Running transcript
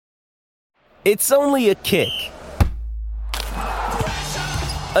It's only a kick,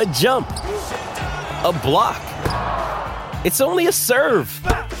 a jump, a block. It's only a serve.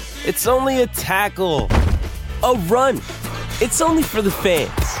 It's only a tackle, a run. It's only for the fans.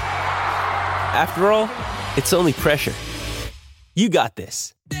 After all, it's only pressure. You got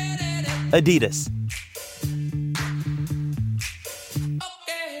this. Adidas.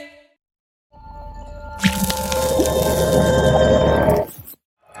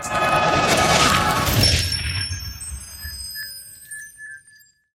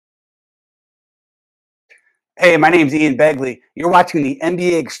 Hey, my name's Ian Begley. You're watching the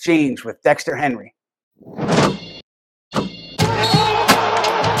NBA Exchange with Dexter Henry.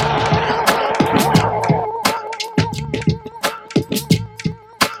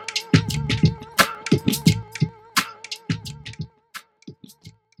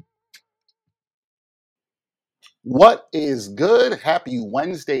 What is good? Happy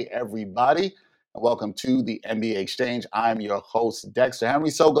Wednesday, everybody, and welcome to the NBA Exchange. I'm your host, Dexter Henry.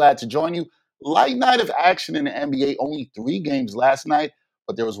 So glad to join you. Light night of action in the NBA. Only 3 games last night,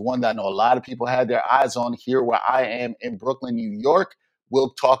 but there was one that I know a lot of people had their eyes on here where I am in Brooklyn, New York.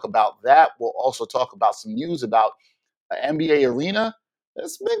 We'll talk about that. We'll also talk about some news about an NBA arena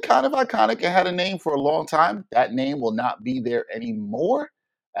that's been kind of iconic and had a name for a long time. That name will not be there anymore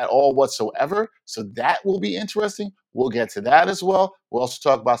at all whatsoever. So that will be interesting. We'll get to that as well. We'll also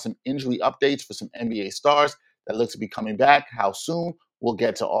talk about some injury updates for some NBA stars that look to be coming back. How soon? We'll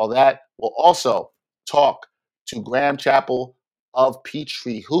get to all that. We'll also talk to Graham Chappell of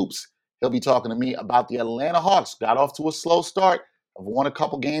Peachtree Hoops. He'll be talking to me about the Atlanta Hawks. Got off to a slow start. Have won a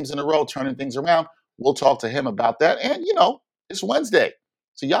couple games in a row, turning things around. We'll talk to him about that. And, it's Wednesday.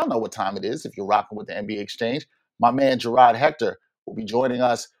 So y'all know what time it is if you're rocking with the NBA Exchange. My man, Gerard Hector, will be joining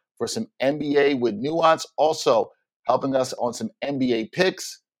us for some NBA with nuance. Also helping us on some NBA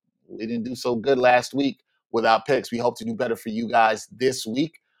picks. We didn't do so good last week with our picks. We hope to do better for you guys this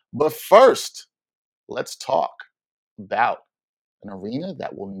week. But first, let's talk about an arena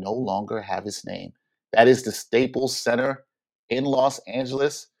that will no longer have its name. That is the Staples Center in Los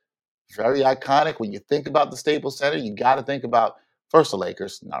Angeles. Very iconic. When you think about the Staples Center, you got to think about first the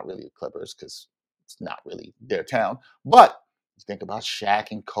Lakers, not really the Clippers because it's not really their town. But you think about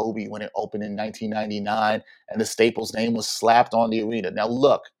Shaq and Kobe when it opened in 1999 and the Staples name was slapped on the arena. Now,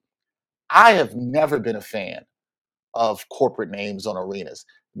 look, I have never been a fan of corporate names on arenas.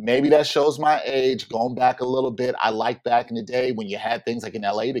 Maybe that shows my age. Going back a little bit, I like back in the day when you had things like in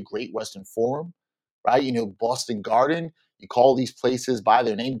LA, the Great Western Forum, right? Boston Garden. You call these places by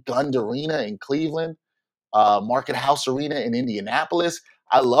their name. Gund Arena in Cleveland, Market House Arena in Indianapolis.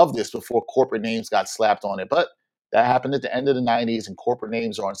 I love this before corporate names got slapped on it. But that happened at the end of the 90s, and corporate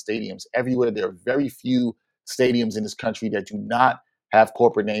names are on stadiums everywhere. There are very few stadiums in this country that do not have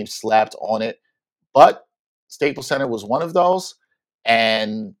corporate names slapped on it. But Staples Center was one of those,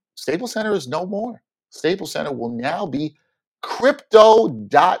 and Staples Center is no more. Staples Center will now be Crypto.com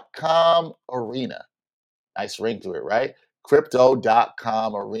Arena. Nice ring to it, right?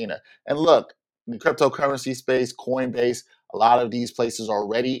 Crypto.com Arena. And look, in the cryptocurrency space, Coinbase, a lot of these places are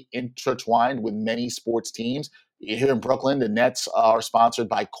already intertwined with many sports teams. Here in Brooklyn, the Nets are sponsored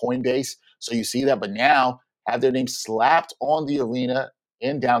by Coinbase. So you see that, but now have their name slapped on the arena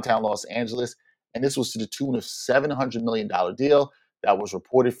in downtown Los Angeles. And this was to the tune of $700 million deal that was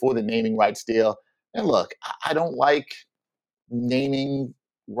reported for the naming rights deal. And look, I don't like naming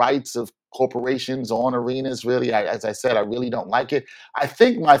rights of corporations on arenas. Really, as I said, I really don't like it. I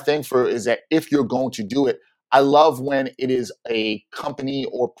think my thing for is that if you're going to do it, I love when it is a company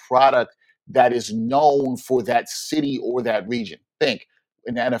or product that is known for that city or that region. Think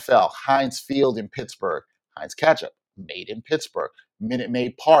in the NFL, Heinz Field in Pittsburgh, Heinz Ketchup, made in Pittsburgh. Minute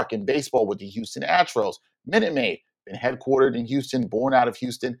Maid Park in baseball with the Houston Astros. Minute Maid, been headquartered in Houston, born out of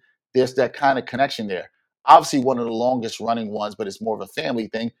Houston. There's that kind of connection there. Obviously, one of the longest running ones, but it's more of a family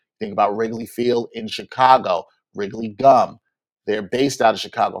thing. Think about Wrigley Field in Chicago, Wrigley Gum. They're based out of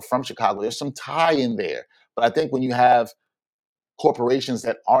Chicago, from Chicago. There's some tie in there. But I think when you have corporations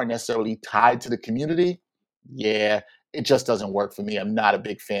that aren't necessarily tied to the community, yeah, it just doesn't work for me. I'm not a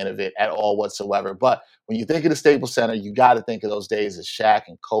big fan of it at all whatsoever. But when you think of the Staples Center, you got to think of those days of Shaq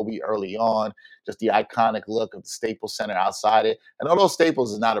and Kobe early on, just the iconic look of the Staples Center outside it. And although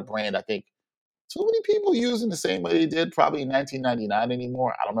Staples is not a brand, I think too many people use in the same way they did probably in 1999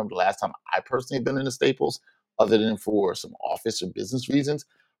 anymore. I don't remember the last time I personally have been in the Staples other than for some office or business reasons.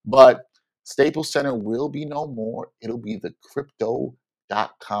 But Staples Center will be no more. It'll be the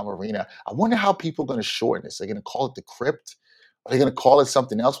Crypto.com Arena. I wonder how people are going to shorten this. They're going to call it the Crypt? Are they going to call it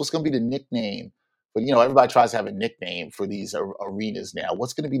something else? What's going to be the nickname? But, everybody tries to have a nickname for these arenas now.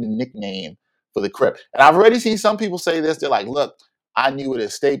 What's going to be the nickname for the Crip. And I've already seen some people say this. They're like, look, I knew it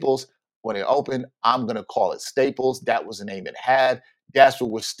as Staples when it opened. I'm going to call it Staples. That was the name it had. That's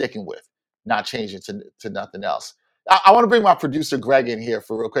what we're sticking with, not changing to nothing else. I want to bring my producer Greg in here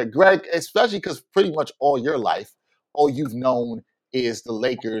for real quick. Greg, especially because pretty much all your life, all you've known is the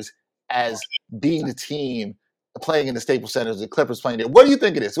Lakers as being the team playing in the Staples Center, the Clippers playing there. What do you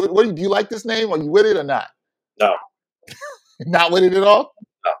think of this? Do you like this name? Are you with it or not? No. Not with it at all?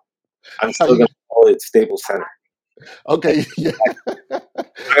 No. I'm still going to call it Staples Center. Okay. Yeah.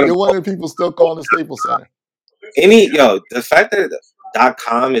 You're one of the people still calling it Staples Center. The fact that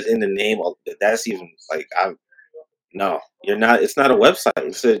 .com is in the name, that's even like, no, you're not. It's not a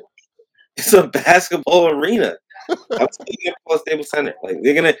website. It's a basketball arena. I'm still gonna call it Staples Center. Like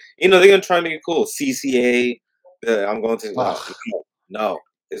they're gonna try to make it cool. CCA. I'm going to no.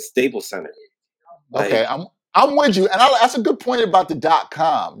 It's Staples Center. Okay, I'm with you, and that's a good point about the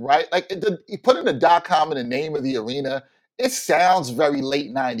 .com, right? Like you put in the .com in the name of the arena, it sounds very late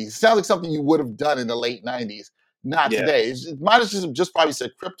 '90s. It sounds like something you would have done in the late '90s, not today. It might have just probably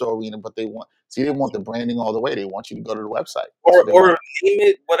said Crypto Arena, but they want the branding all the way. They want you to go to the website, or name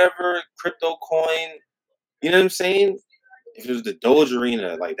it whatever crypto coin. You know what I'm saying? If it was the Doge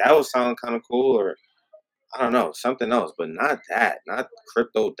Arena, like that would sound kind of cool, or I don't know, something else, but not that, not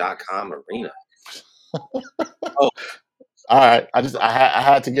Crypto.com Arena. Oh. All right. I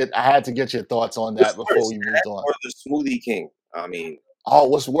had to get your thoughts on that before we moved on. Or the Smoothie King. I mean,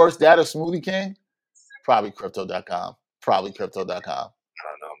 what's worse, that or Smoothie King? Probably Crypto.com. Probably Crypto.com. I don't know,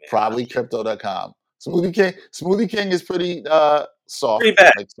 man. Probably Crypto.com. Smoothie King is pretty soft. Pretty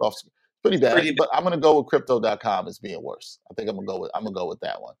bad. Like soft, pretty bad. But I'm gonna go with Crypto.com as being worse. I think I'm gonna go with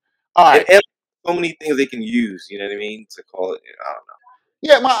that one. All right. And so many things they can use, you know what I mean, to call it. I don't know.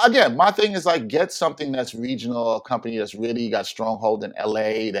 Yeah, my thing is like get something that's regional, a company that's really got stronghold in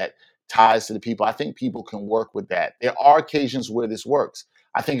LA that ties to the people. I think people can work with that. There are occasions where this works.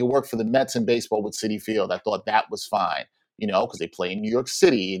 I think it worked for the Mets in baseball with Citi Field. I thought that was fine, because they play in New York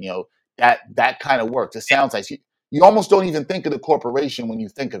City, and that kind of worked. It sounds like you almost don't even think of the corporation when you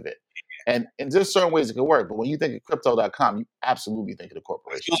think of it. And there's certain ways it can work, but when you think of Crypto.com, you absolutely think of the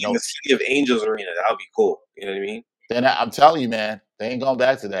corporation. The City of Angels Arena, that would be cool. You know what I mean? Then I'm telling you, man, they ain't going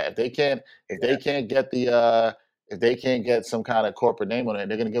back to that. If they can't get some kind of corporate name on it,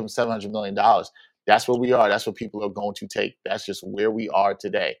 they're going to give them $700 million. That's where we are. That's what people are going to take. That's just where we are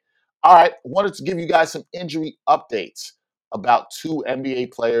today. All right, wanted to give you guys some injury updates about two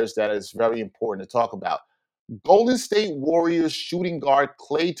NBA players that is very important to talk about. Golden State Warriors shooting guard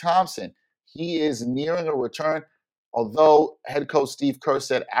Klay Thompson. He is nearing a return, although head coach Steve Kerr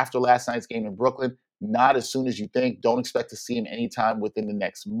said after last night's game in Brooklyn, not as soon as you think. Don't expect to see him anytime within the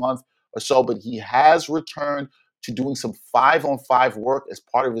next month or so, but he has returned to doing some 5-on-5 work as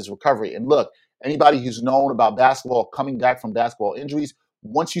part of his recovery. And look, anybody who's known about basketball, coming back from basketball injuries,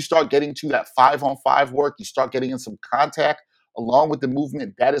 once you start getting to that 5-on-5 work, you start getting in some contact along with the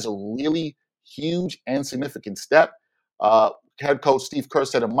movement, that is a really huge and significant step. Head coach Steve Kerr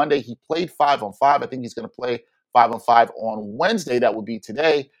said on Monday he played 5-on-5. I think he's going to play 5-on-5 on Wednesday. That would be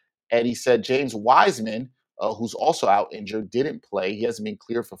today. And he said James Wiseman, who's also out injured, didn't play. He hasn't been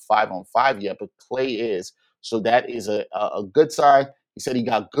cleared for 5-on-5 yet, but Klay is. So that is a good sign. He said he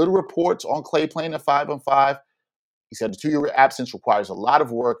got good reports on Klay playing at 5-on-5. He said the 2-year absence requires a lot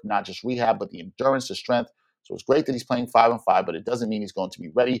of work, not just rehab, but the endurance, the strength. So it's great that he's playing 5-on-5, but it doesn't mean he's going to be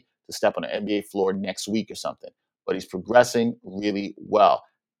ready to step on an NBA floor next week or something. But he's progressing really well.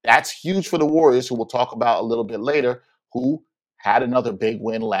 That's huge for the Warriors, who we'll talk about a little bit later, who had another big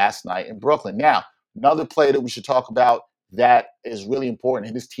win last night in Brooklyn. Now, another player that we should talk about that is really important,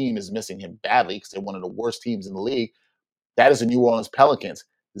 and his team is missing him badly because they're one of the worst teams in the league, that is the New Orleans Pelicans.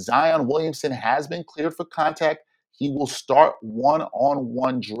 Zion Williamson has been cleared for contact. He will start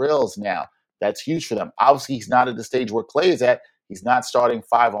one-on-one drills now. That's huge for them. Obviously, he's not at the stage where Klay is at. He's not starting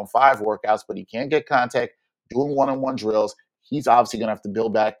 5-on-5 workouts, but he can get contact, doing one-on-one drills. He's obviously going to have to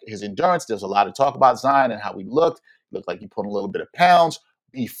build back his endurance. There's a lot of talk about Zion and how he looked. Looked like he put on a little bit of pounds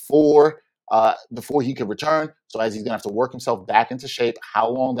before he could return. So as he's going to have to work himself back into shape, how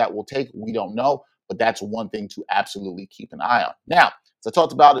long that will take, we don't know. But that's one thing to absolutely keep an eye on. Now, as I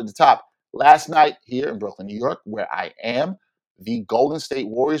talked about at the top, last night here in Brooklyn, New York, where I am, the Golden State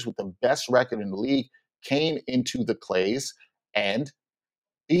Warriors, with the best record in the league, came into the Clays and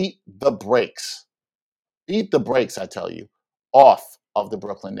beat the brakes. Beat the brakes, I tell you, off of the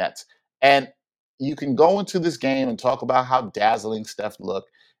Brooklyn Nets. And you can go into this game and talk about how dazzling Steph looked,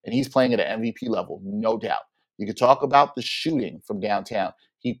 and he's playing at an MVP level, no doubt. You could talk about the shooting from downtown.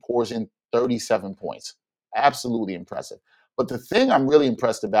 He pours in 37 points. Absolutely impressive. But the thing I'm really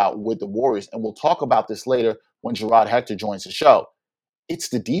impressed about with the Warriors, and we'll talk about this later when Gerard Hector joins the show, it's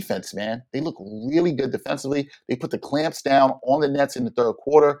the defense, man. They look really good defensively. They put the clamps down on the Nets in the third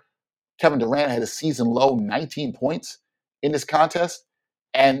quarter. Kevin Durant had a season-low 19 points in this contest.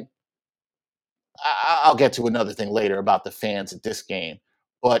 And I'll get to another thing later about the fans at this game.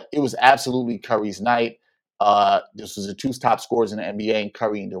 But it was absolutely Curry's night. This was the two top scorers in the NBA, and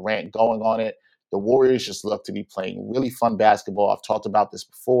Curry and Durant going on it. The Warriors just look to be playing really fun basketball. I've talked about this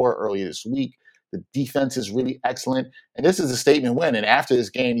before earlier this week. The defense is really excellent. And this is a statement win. And after this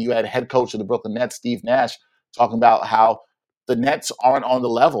game, you had head coach of the Brooklyn Nets, Steve Nash, talking about how the Nets aren't on the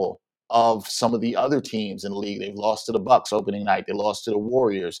level of some of the other teams in the league. They've lost to the Bucks opening night. They lost to the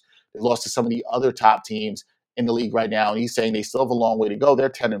Warriors. They lost to some of the other top teams in the league right now. And he's saying they still have a long way to go. They're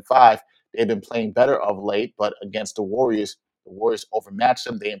 10-5. They've been playing better of late, but against the Warriors overmatched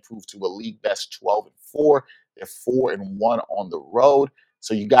them. They improved to a league best 12-4. They're 4-1 on the road.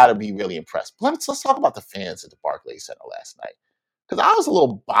 So you got to be really impressed. Let's talk about the fans at the Barclays Center last night, because I was a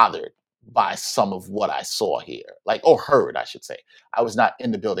little bothered by some of what I saw here, or heard, I should say. I was not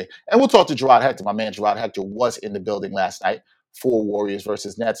in the building. And we'll talk to Gerard Hector. My man Gerard Hector was in the building last night for Warriors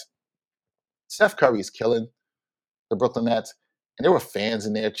versus Nets. Steph Curry is killing the Brooklyn Nets, and there were fans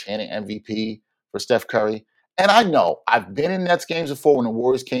in there chanting MVP for Steph Curry. And I know I've been in Nets games before when the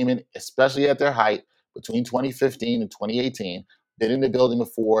Warriors came in, especially at their height between 2015 and 2018. Been in the building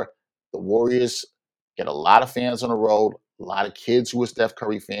before. The Warriors get a lot of fans on the road, a lot of kids who were Steph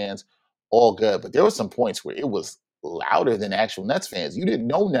Curry fans, all good. But there were some points where it was louder than actual Nets fans. You didn't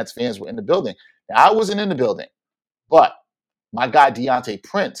know Nets fans were in the building. Now, I wasn't in the building, but my guy Deontay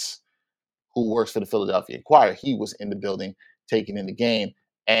Prince, who works for the Philadelphia Inquirer, he was in the building taking in the game.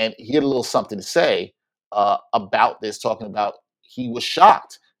 And he had a little something to say about this, talking about he was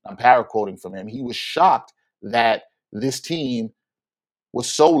shocked. I'm paraquoting from him. He was shocked that this team was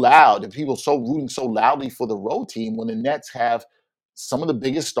so loud and people so rooting so loudly for the road team when the Nets have some of the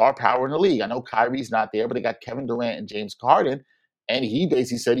biggest star power in the league. I know Kyrie's not there, but they got Kevin Durant and James Harden, and he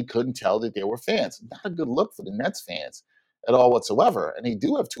basically said he couldn't tell that there were fans. Not a good look for the Nets fans at all whatsoever. And they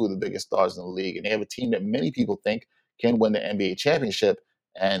do have two of the biggest stars in the league, and they have a team that many people think can win the NBA championship,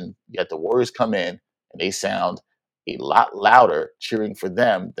 and yet the Warriors come in and they sound a lot louder cheering for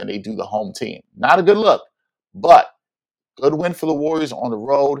them than they do the home team. Not a good look, but good win for the Warriors on the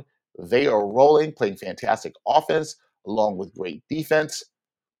road. They are rolling, playing fantastic offense along with great defense.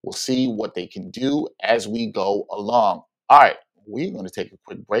 We'll see what they can do as we go along. All right, we're going to take a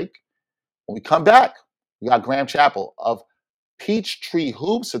quick break. When we come back, we got Graham Chappell of Peachtree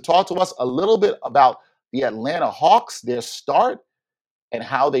Hoops to talk to us a little bit about the Atlanta Hawks, their start, and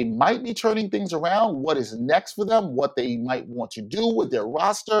how they might be turning things around, what is next for them, what they might want to do with their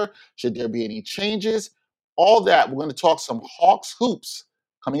roster, should there be any changes, all that. We're going to talk some Hawks hoops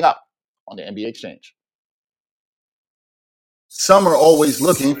coming up on the NBA Exchange. Some are always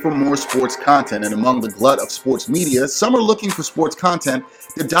looking for more sports content, and among the glut of sports media, some are looking for sports content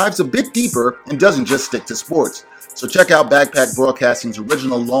that dives a bit deeper and doesn't just stick to sports. So check out Backpack Broadcasting's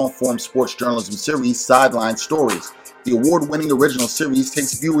original long-form sports journalism series, Sideline Stories. The award-winning original series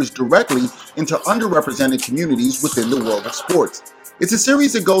takes viewers directly into underrepresented communities within the world of sports. It's a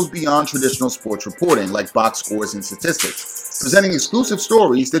series that goes beyond traditional sports reporting, like box scores and statistics, presenting exclusive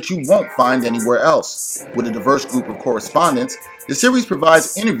stories that you won't find anywhere else. With a diverse group of correspondents, the series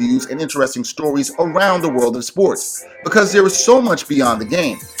provides interviews and interesting stories around the world of sports, because there is so much beyond the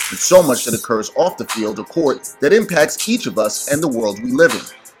game, and so much that occurs off the field or court that impacts each of us and the world we live in.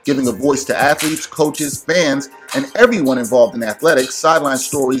 Giving a voice to athletes, coaches, fans, and everyone involved in athletics, Sideline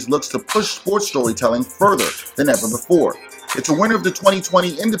Stories looks to push sports storytelling further than ever before. It's a winner of the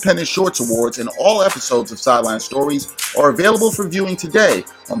 2020 Independent Shorts Awards, and all episodes of Sideline Stories are available for viewing today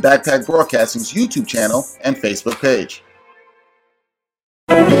on Backpack Broadcasting's YouTube channel and Facebook page.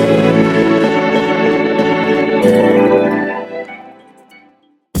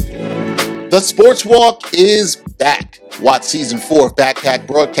 The Sports Walk is back. Watch Season 4 of Backpack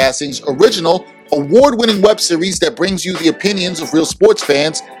Broadcasting's original, award-winning web series that brings you the opinions of real sports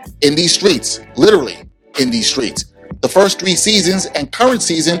fans in these streets, literally in these streets. The first 3 seasons and current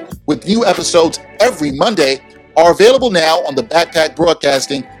season, with new episodes every Monday, are available now on the Backpack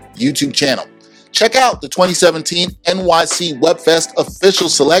Broadcasting YouTube channel. Check out the 2017 NYC WebFest official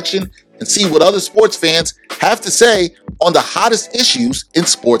selection and see what other sports fans have to say on the hottest issues in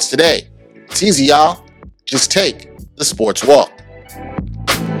sports today. It's easy, y'all. Just take the Sports Walk.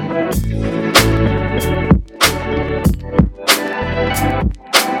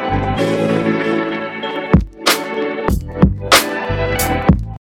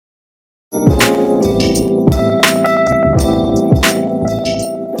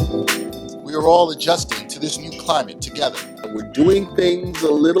 are all adjusting to this new climate together. We're doing things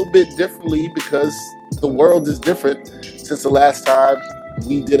a little bit differently because the world is different since the last time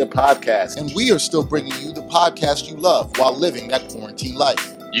we did a podcast. And we are still bringing you the podcast you love while living that quarantine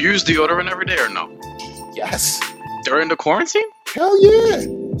life. You use deodorant every day or no? Yes. During the quarantine? Hell yeah.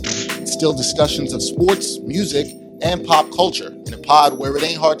 Still discussions of sports, music, and pop culture in a pod where it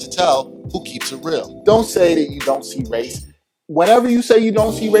ain't hard to tell who keeps it real. Don't say that you don't see race. Whenever you say you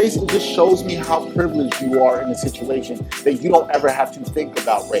don't see race, it just shows me how privileged you are in a situation that you don't ever have to think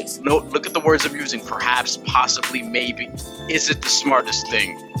about race. No, look at the words I'm using. Perhaps, possibly, maybe. Is it the smartest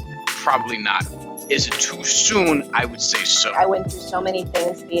thing? Probably not. Is it too soon? I would say so. I went through so many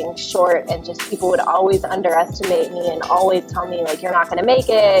things being short, and just people would always underestimate me and always tell me, like, you're not going to make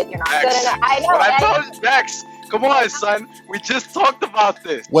it, you're not Dex, good enough. I know. But I told you, Dex, come on, son. We just talked about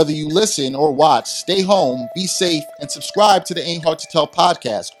this. Whether you listen or watch, stay home, be safe, and subscribe to the Ain't Hard to Tell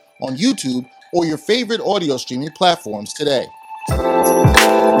podcast on YouTube or your favorite audio streaming platforms today.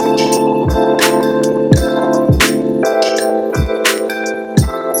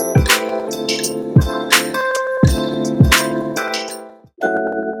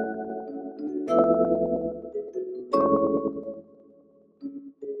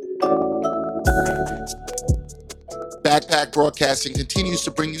 Backpack Broadcasting continues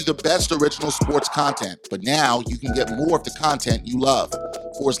to bring you the best original sports content, but now you can get more of the content you love.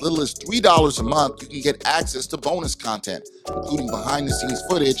 For as little as $3 a month, you can get access to bonus content, including behind-the-scenes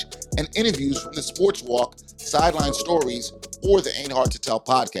footage and interviews from the Sports Walk, Sideline Stories, or the Ain't Hard to Tell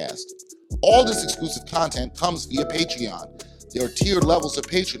podcast. All this exclusive content comes via Patreon. There are tiered levels of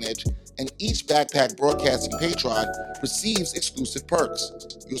patronage, and each Backpack Broadcasting patron receives exclusive perks.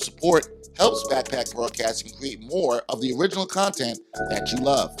 Your support helps Backpack Broadcasting create more of the original content that you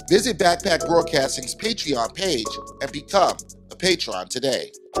love. Visit Backpack Broadcasting's Patreon page and become a patron today.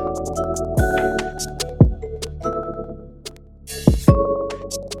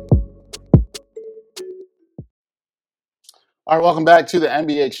 All right, welcome back to the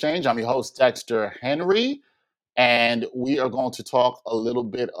NBA Exchange. I'm your host, Dexter Henry, and we are going to talk a little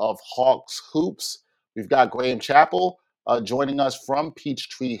bit of Hawks hoops. We've got Graham Chappell joining us from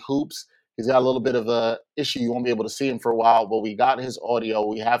Peachtree Hoops. He's got a little bit of a issue. You won't be able to see him for a while, but we got his audio.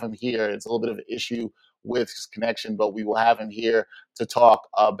 We have him here. It's a little bit of an issue with his connection, but we will have him here to talk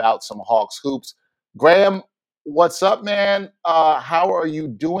about some Hawks hoops. Graham, what's up, man? How are you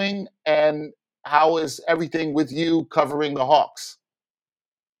doing? And how is everything with you covering the Hawks?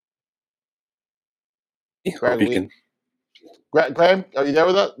 Graham, Graham, are you there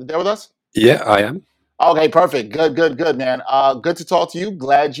with us? Yeah, I am. Okay, perfect. Good, man. Good to talk to you.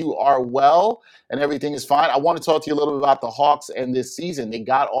 Glad you are well and everything is fine. I want to talk to you a little bit about the Hawks and this season. They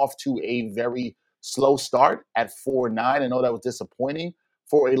got off to a very slow start at 4-9. I know that was disappointing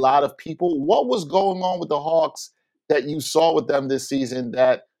for a lot of people. What was going on with the Hawks that you saw with them this season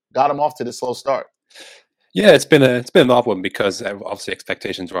that got them off to this slow start? Yeah, it's been an odd one because obviously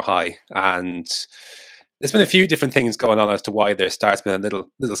expectations were high, and there's been a few different things going on as to why their start's been a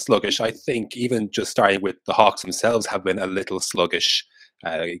little sluggish. I think even just starting with the Hawks themselves have been a little sluggish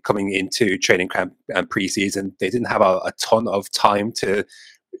coming into training camp and preseason. They didn't have a ton of time to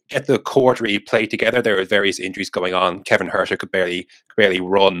get the core to really play together. There were various injuries going on. Kevin Herter could barely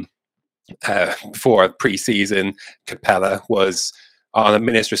run for preseason. Capella was on a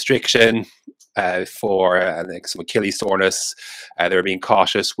minute's restriction for some Achilles soreness. They were being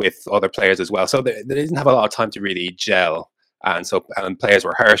cautious with other players as well. So they didn't have a lot of time to really gel. And so players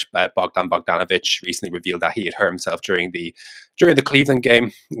were hurt. Bogdan Bogdanovic recently revealed that he had hurt himself during the Cleveland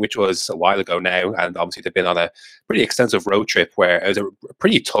game, which was a while ago now. And obviously they've been on a pretty extensive road trip where it was a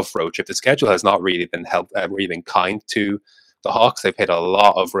pretty tough road trip. The schedule has not really been really been kind to the Hawks. They've played a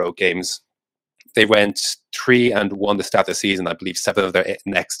lot of road games. They went 3-1 to start the season. I believe 7 of their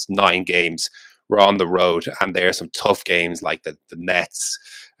next 9 games were on the road, and there are some tough games like the Nets.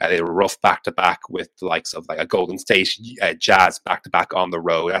 They were rough back-to-back with the likes of like a Golden State Jazz back-to-back on the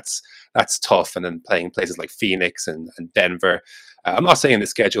road. That's tough. And then playing places like Phoenix and Denver. I'm not saying the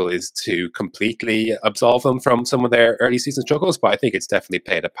schedule is to completely absolve them from some of their early season struggles, but I think it's definitely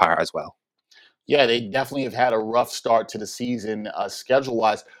played a part as well. Yeah, they definitely have had a rough start to the season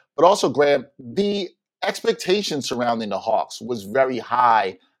schedule-wise. But also, Graham, the expectation surrounding the Hawks was very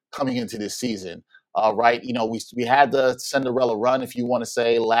high coming into this season, right? You know, we had the Cinderella run, if you want to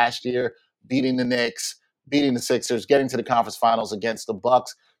say, last year, beating the Knicks, beating the Sixers, getting to the conference finals against the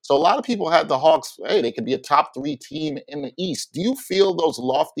Bucks. So a lot of people had the Hawks, hey, they could be a top 3 team in the East. Do you feel those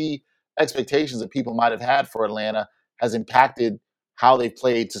lofty expectations that people might have had for Atlanta has impacted how they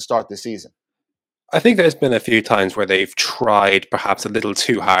played to start the season? I think there's been a few times where they've tried perhaps a little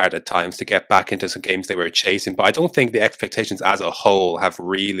too hard at times to get back into some games they were chasing, but I don't think the expectations as a whole have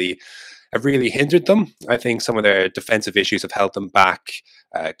really hindered them. I think some of their defensive issues have held them back.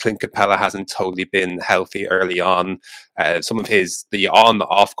 Clint Capella hasn't totally been healthy early on. Some of the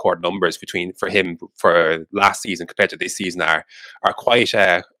on-off court numbers for him for last season compared to this season are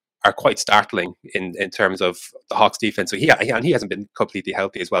quite startling in terms of the Hawks defense. So he hasn't been completely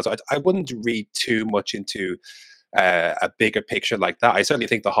healthy as well. So I wouldn't read too much into a bigger picture like that. I certainly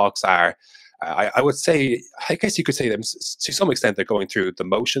think the Hawks are. I would say, I guess you could say them to some extent. They're going through the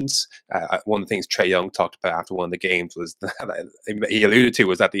motions. One of the things Trae Young talked about after one of the games was he alluded to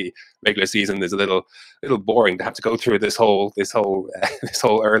was that the regular season is a little boring to have to go through this whole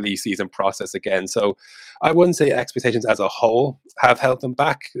early season process again. So I wouldn't say expectations as a whole have held them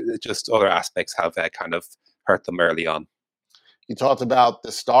back. Just other aspects have kind of hurt them early on. You talked about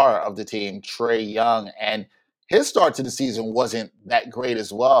the star of the team, Trae Young, and his start to the season wasn't that great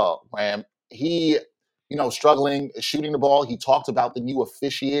as well, Graham. He, struggling shooting the ball. He talked about the new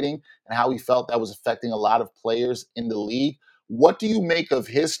officiating and how he felt that was affecting a lot of players in the league. What do you make of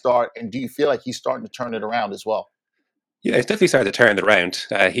his start, and do you feel like he's starting to turn it around as well? Yeah, it's definitely started to turn it around.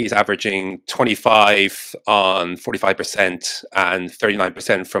 He's averaging 25 on 45% and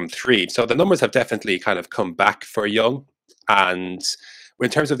 39% from three. So the numbers have definitely kind of come back for Young. And in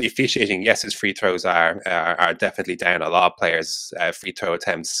terms of the officiating, yes, his free throws are definitely down. A lot of players' free throw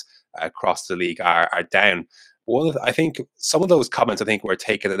attempts across the league are down. I think some of those comments were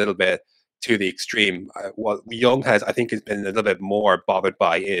taken a little bit to the extreme. What Young has been a little bit more bothered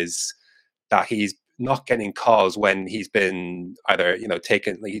by is that he's not getting calls when he's been either he's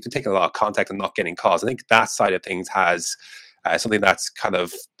been taking a lot of contact and not getting calls. I think that side of things has something that's kind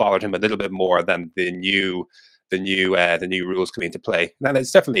of bothered him a little bit more than the new rules coming into play. And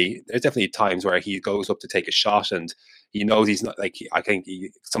there's definitely times where he goes up to take a shot and he knows he's not I think he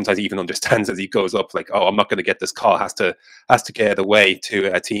sometimes even understands as he goes up oh, I'm not going to get this call, has to get away to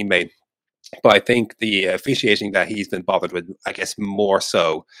a teammate. But I think the officiating that he's been bothered with, I guess more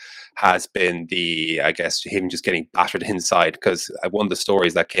so, has been him just getting battered inside. Because one of the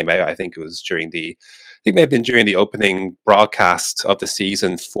stories that came out, I think it may have been during the opening broadcast of the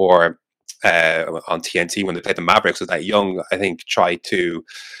season for on TNT when they played the Mavericks, was that Young, he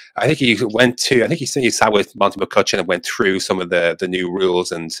sat with Monty McCutcheon and went through some of the new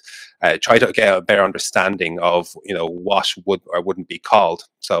rules and tried to get a better understanding of what would or wouldn't be called.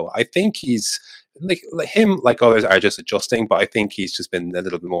 So I think he's like others are just adjusting, but I think he's just been a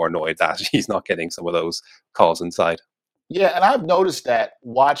little bit more annoyed that he's not getting some of those calls inside. Yeah, and I've noticed that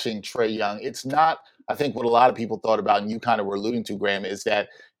watching Trae Young, it's not, I think what a lot of people thought about, and you kind of were alluding to, Graham, is that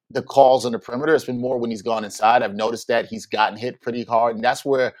the calls on the perimeter, it's been more when he's gone inside. I've noticed that he's gotten hit pretty hard, and that's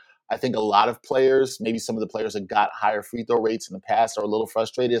where I think a lot of players, maybe some of the players that got higher free throw rates in the past, are a little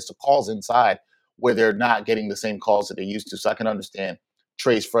frustrated. It's the calls inside where they're not getting the same calls that they used to. So I can understand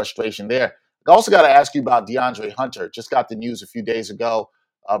Trae's frustration there. I also got to ask you about DeAndre Hunter. Just got the news a few days ago,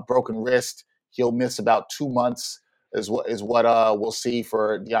 broken wrist. He'll miss about 2 months is what we'll see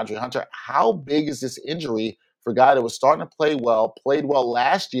for DeAndre Hunter. How big is this injury for a guy that was starting to played well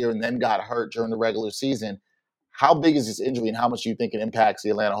last year and then got hurt during the regular season? How big is this injury, and how much do you think it impacts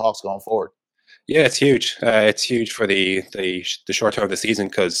the Atlanta Hawks going forward? Yeah, it's huge. It's huge for the short term of the season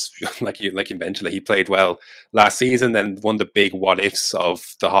because, like you mentioned, he played well last season. And one of the big what ifs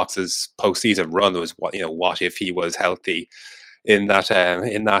of the Hawks' postseason run was what if he was healthy in the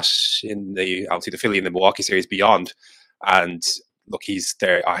obviously the Philly and the Milwaukee series beyond. And look, he's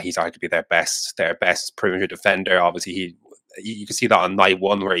arguably their best perimeter defender. Obviously, you can see that on night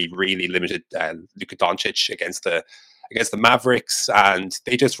one where he really limited Luka Doncic against the Mavericks, and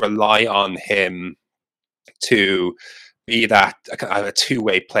they just rely on him to be that a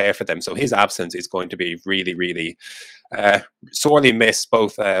two-way player for them. So his absence is going to be really, really sorely missed,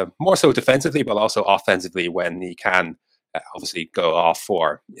 both more so defensively, but also offensively when he can obviously go off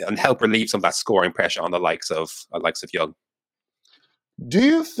for and help relieve some of that scoring pressure on the likes of Young. Do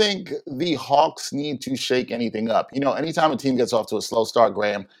you think the Hawks need to shake anything up? Anytime a team gets off to a slow start,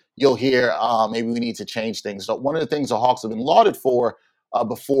 Graham, you'll hear maybe we need to change things. So one of the things the Hawks have been lauded for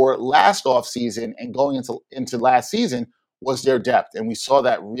before last offseason and going into last season was their depth. And we saw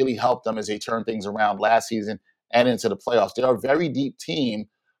that really help them as they turned things around last season and into the playoffs. They're a very deep team,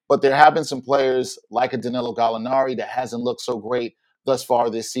 but there have been some players like a Danilo Gallinari that hasn't looked so great thus far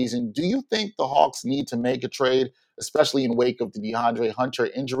this season. Do you think the Hawks need to make a trade, especially in wake of the DeAndre Hunter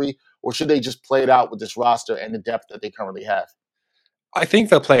injury, or should they just play it out with this roster and the depth that they currently have? I think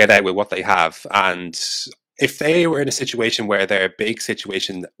they'll play it out with what they have, and if they were in a situation where their big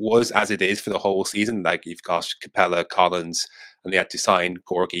situation was as it is for the whole season, like you've got Capella, Collins, and they had to sign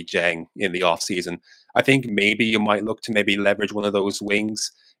Gorgie Jeng in the off season, I think maybe you might look to maybe leverage one of those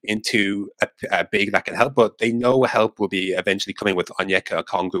wings into a big that can help. But they know help will be eventually coming with Onyeka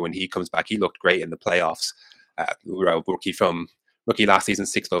Okongwu when he comes back. He looked great in the playoffs. Rookie last season,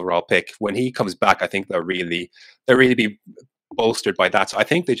 6th overall pick. When he comes back, I think they'll really be bolstered by that. So I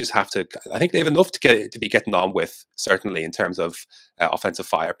think they just have to. I think they have enough to be getting on with, certainly in terms of offensive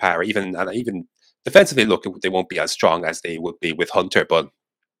firepower. Even defensively, look, they won't be as strong as they would be with Hunter, but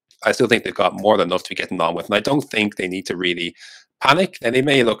I still think they've got more than enough to be getting on with. And I don't think they need to really panic. And they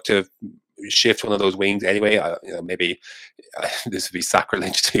may look to shift one of those wings anyway. Maybe this would be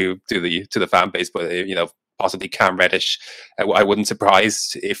sacrilege to the fan base, but possibly Cam Reddish. I wouldn't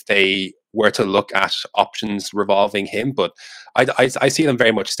surprise if they were to look at options revolving him, but I see them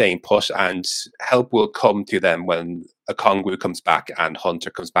very much staying put, and help will come to them when Okongwu comes back and Hunter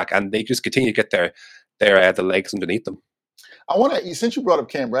comes back, and they just continue to get the legs underneath them. I want to, since you brought up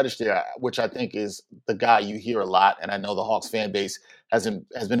Cam Reddish there, which I think is the guy you hear a lot, and I know the Hawks fan base has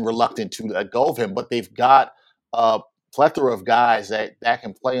been reluctant to let go of him, but they've got a plethora of guys that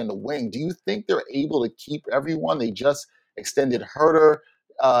can play in the wing. Do you think they're able to keep everyone? They just extended Herter.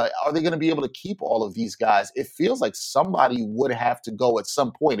 Are they going to be able to keep all of these guys? It feels like somebody would have to go at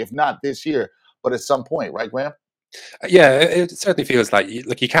some point, if not this year, but at some point, right, Graham? Yeah, it certainly feels like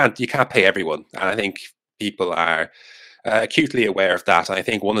you can't pay everyone, and I think people are acutely aware of that. And I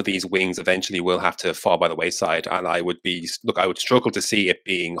think one of these wings eventually will have to fall by the wayside, and I would struggle to see it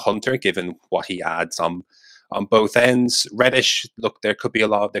being Hunter, given what he adds on both ends. Reddish, look, there could be a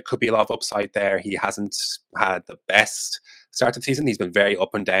lot of upside there. He hasn't had the best start of the season. He's been very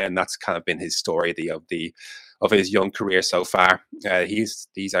up and down. That's kind of been his story of his young career so far.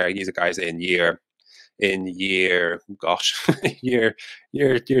 These are guys in year 3,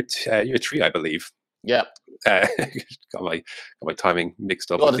 I believe. Yeah. Got my timing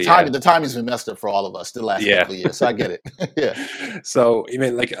mixed up. Well, the timing's been messed up for all of us the last couple of years, so I get it. Yeah. So I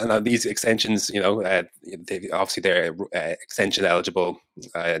mean, these extensions, they're extension eligible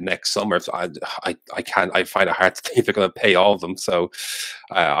next summer. So I find it hard to think they're going to pay all of them. So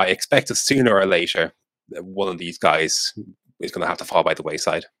I expect that sooner or later, one of these guys is going to have to fall by the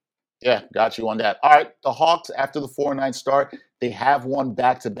wayside. Yeah, got you on that. All right, the Hawks, after the 4-9 start, they have won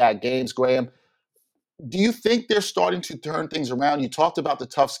back-to-back games, Graham. Do you think they're starting to turn things around? You talked about the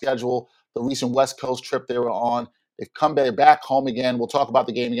tough schedule, the recent West Coast trip they were on. They're back home again. We'll talk about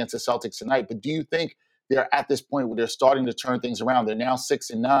the game against the Celtics tonight. But do you think they're at this point where they're starting to turn things around? They're now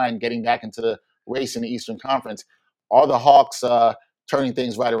 6-9, getting back into the race in the Eastern Conference. Are the Hawks turning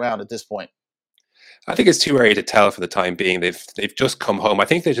things right around at this point? I think it's too early to tell for the time being. They've just come home. I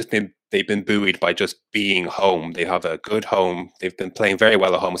think they've been buoyed by just being home. They have a good home. They've been playing very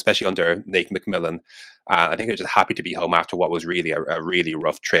well at home, especially under Nate McMillan. I think they're just happy to be home after what was really a really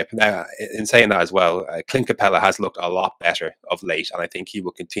rough trip. Now, in saying that as well, Clint Capella has looked a lot better of late, and I think he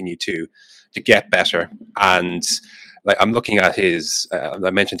will continue to get better. And I'm looking at his,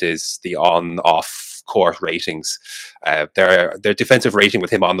 I mentioned the on-off court ratings. Their defensive rating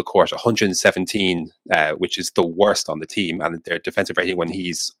with him on the court, 117, which is the worst on the team, and their defensive rating when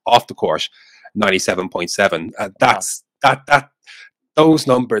he's off the court, 97.7. That those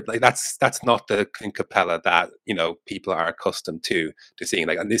numbers, that's not the Clint Capella that people are accustomed to seeing.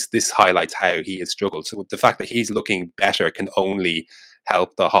 And this highlights how he has struggled. So the fact that he's looking better can only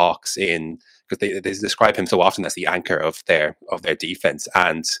help the Hawks because they describe him so often as the anchor of their defense.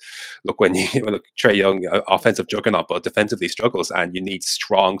 And look, when Trae Young, offensive juggernaut, but defensively struggles, and you need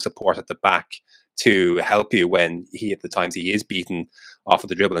strong support at the back to help you when at the times he is beaten off of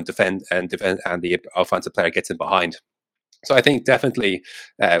the dribble and defend, and the offensive player gets in behind. So I think definitely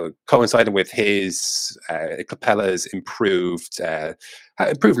coinciding with his Capella's improved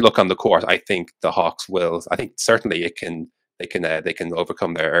look on the court, I think the Hawks will. I think certainly they can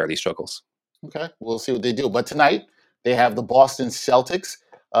overcome their early struggles. Okay, we'll see what they do. But tonight they have the Boston Celtics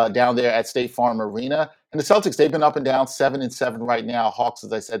down there at State Farm Arena, and the Celtics, they've been up and down, 7-7 right now. Hawks,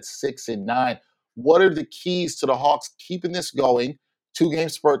 as I said, 6-9. What are the keys to the Hawks keeping this going? 2-game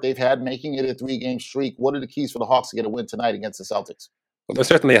spurt they've had, making it a 3-game streak. What are the keys for the Hawks to get a win tonight against the Celtics? Well, they're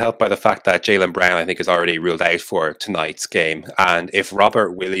certainly helped by the fact that Jaylen Brown, I think, is already ruled out for tonight's game. And if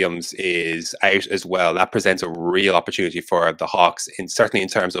Robert Williams is out as well, that presents a real opportunity for the Hawks, certainly in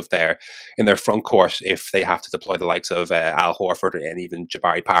terms of their front court. If they have to deploy the likes of Al Horford and even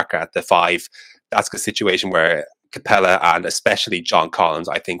Jabari Parker at the 5, that's a situation where Capella and especially John Collins,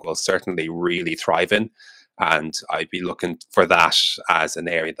 I think, will certainly really thrive in. And I'd be looking for that as an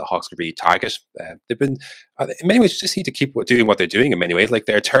area the Hawks could really target. They've been, in many ways, just need to keep doing what they're doing in many ways. Like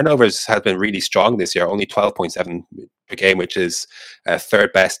their turnovers have been really strong this year, only 12.7 per game, which is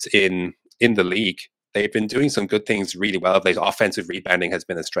third best in the league. They've been doing some good things really well. Like offensive rebounding has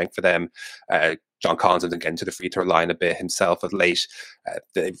been a strength for them. John Collins has been getting to the free throw line a bit himself of late.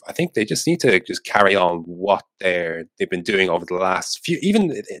 I think they just need to just carry on what they've been doing over the last few, even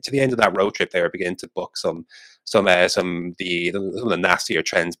to the end of that road trip. They were beginning to book some of the nastier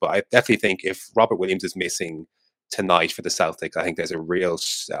trends. But I definitely think if Robert Williams is missing tonight for the Celtics, I think there's a real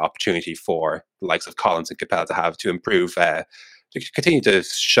opportunity for the likes of Collins and Capela to improve. To continue to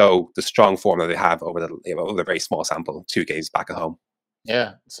show the strong form that they have over the very small sample, 2 games back at home.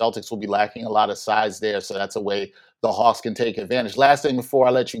 Yeah, Celtics will be lacking a lot of size there, so that's a way the Hawks can take advantage. Last thing before I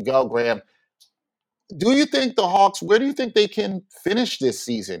let you go, Graham, do you think the Hawks, where do you think they can finish this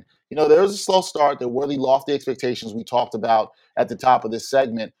season? There was a slow start. There were the lofty expectations we talked about at the top of this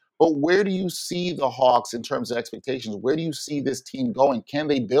segment, but where do you see the Hawks in terms of expectations? Where do you see this team going? Can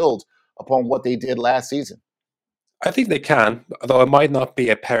they build upon what they did last season? I think they can, although it might not be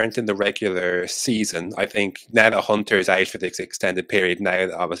apparent in the regular season. I think now that Hunter's out for this extended period, now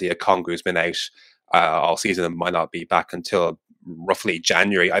that obviously Okongu's been out all season and might not be back until roughly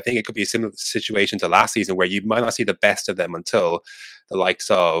January, I think it could be a similar situation to last season where you might not see the best of them until the likes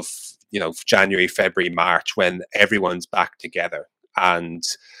of January, February, March, when everyone's back together. And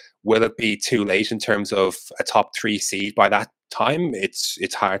will it be too late in terms of a top 3 seed by that time?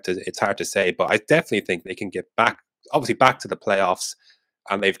 It's hard to say, but I definitely think they can get back to the playoffs,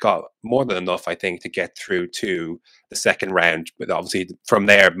 and they've got more than enough, I think, to get through to the second round. But obviously, from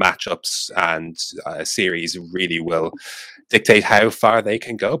there, matchups and series really will dictate how far they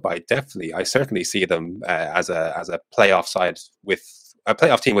can go. But I certainly see them as a playoff side with a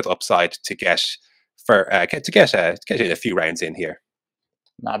playoff team with upside to get a few rounds in here.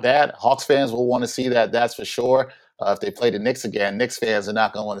 Not bad. Hawks fans will want to see that. That's for sure. If they play the Knicks again, Knicks fans are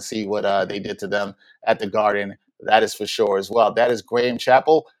not going to want to see what they did to them at the Garden. That is for sure as well. That is Graham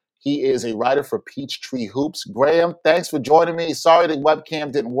Chappell. He is a writer for Peachtree Hoops. Graham, thanks for joining me. Sorry the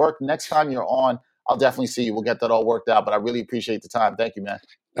webcam didn't work. Next time you're on, I'll definitely see you. We'll get that all worked out, but I really appreciate the time. Thank you, man.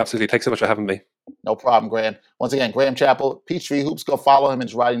 Absolutely. Thanks so much for having me. No problem, Graham. Once again, Graham Chappell, Peachtree Hoops. Go follow him.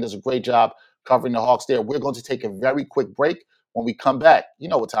 His writing does a great job covering the Hawks there. We're going to take a very quick break. When we come back, you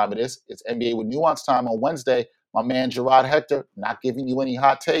know what time it is. It's NBA with Nuance time on Wednesday. My man, Gerard Hector, not giving you any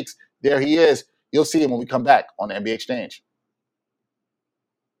hot takes. There he is. You'll see him when we come back on the NBA Exchange.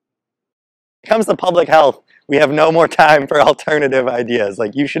 When it comes to public health, we have no more time for alternative ideas.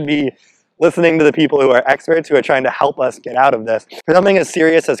 Like, you should be listening to the people who are experts who are trying to help us get out of this. For something as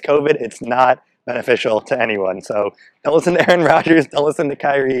serious as COVID, it's not beneficial to anyone. So don't listen to Aaron Rodgers. Don't listen to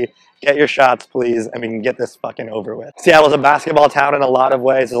Kyrie. Get your shots, please, and we can get this fucking over with. Seattle's a basketball town in a lot of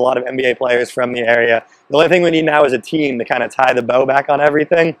ways. There's a lot of NBA players from the area. The only thing we need now is a team to kind of tie the bow back on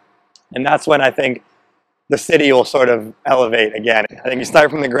everything. And that's when I think the city will sort of elevate again. I think you start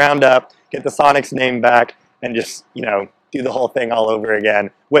from the ground up, get the Sonics name back, and just, do the whole thing all over again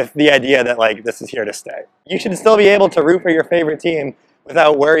with the idea that, like, this is here to stay. You should still be able to root for your favorite team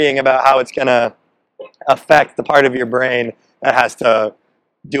without worrying about how it's going to affect the part of your brain that has to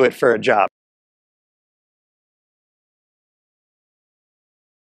do it for a job.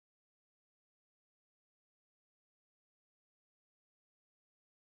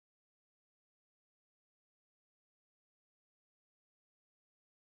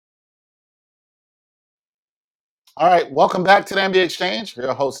 All right, welcome back to the NBA Exchange.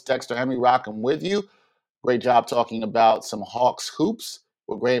 Your host, Dexter Henry, rocking with you. Great job talking about some Hawks hoops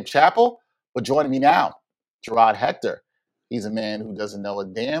with Graham Chappell. But joining me now, Gerard Hector. He's a man who doesn't know a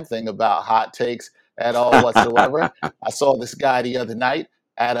damn thing about hot takes at all whatsoever. I saw this guy the other night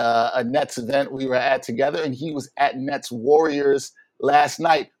at a Nets event we were at together, and he was at Nets Warriors last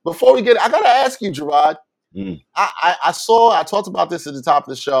night. Before we I got to ask you, Gerard. I talked about this at the top of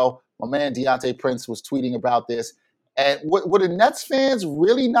the show. My man Deontay Prince was tweeting about this. And were the Nets fans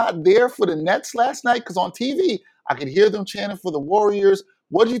really not there for the Nets last night? Because on TV, I could hear them chanting for the Warriors.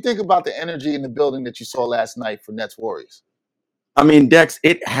 What do you think about the energy in the building that you saw last night for Nets Warriors? I mean, Dex,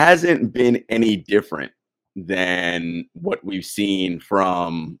 it hasn't been any different than what we've seen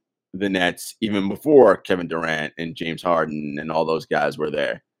from the Nets even before Kevin Durant and James Harden and all those guys were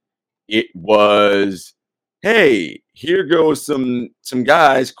there. It was, hey, here goes some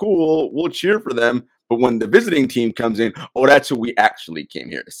guys, cool, we'll cheer for them. But when the visiting team comes in, oh, that's who we actually came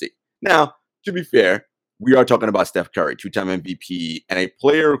here to see. Now, to be fair, we are talking about Steph Curry, 2-time MVP, and a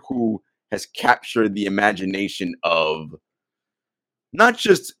player who has captured the imagination of not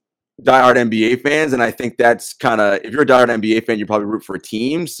just diehard NBA fans, and I think that's kind of, if you're a diehard NBA fan, you probably root for a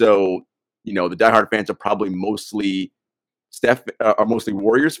team. So, the diehard fans are probably mostly mostly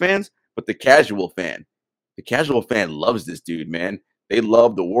Warriors fans, but the casual fan loves this dude, man. They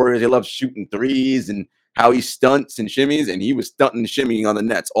love the Warriors. They love shooting threes and how he stunts and shimmies, and he was stunting and shimmying on the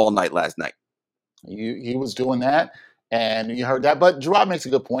Nets all night last night. He was doing that, and you heard that. But Gerard makes a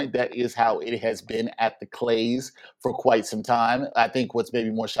good point. That is how it has been at the Clays for quite some time. I think what's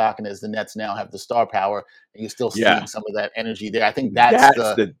maybe more shocking is the Nets now have the star power, and you're still seeing some of that energy there. I think that's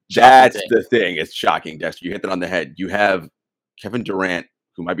the thing. It's shocking, Dexter. You hit that on the head. You have Kevin Durant,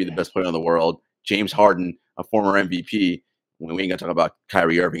 who might be the best player in the world, James Harden, a former MVP. We ain't gonna talk about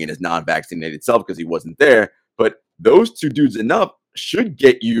Kyrie Irving and his non-vaccinated self because he wasn't there. But those two dudes enough should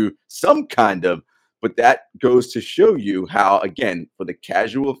get you some kind of. But that goes to show you how, again, for the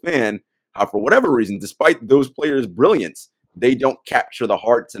casual fan, how for whatever reason, despite those players' brilliance, they don't capture the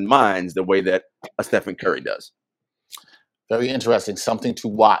hearts and minds the way that a Stephen Curry does. Very interesting. Something to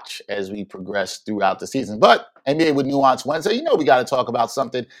watch as we progress throughout the season. But NBA with Nuance Wednesday, we got to talk about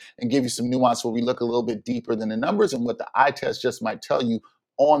something and give you some nuance where we look a little bit deeper than the numbers and what the eye test just might tell you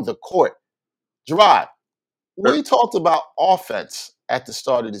on the court. Gerard, we talked about offense at the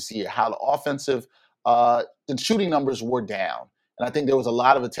start of this year, how the offensive the shooting numbers were down. And I think there was a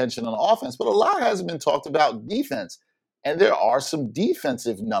lot of attention on offense, but a lot hasn't been talked about defense. And there are some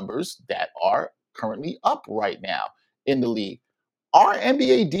defensive numbers that are currently up right now in the league. Are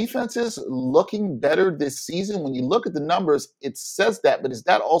NBA defenses looking better this season? When you look at the numbers, it says that, but is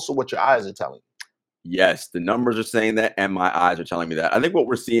that also what your eyes are telling you? Yes, the numbers are saying that, and my eyes are telling me that. I think what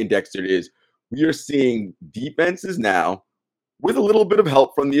we're seeing, Dexter, is we are seeing defenses now with a little bit of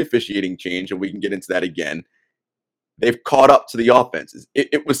help from the officiating change, and we can get into that again. They've caught up to the offenses.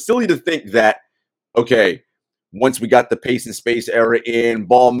 It was silly to think that, okay, once we got the pace and space era in,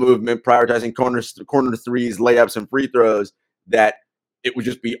 ball movement, prioritizing corner threes, layups, and free throws, that it would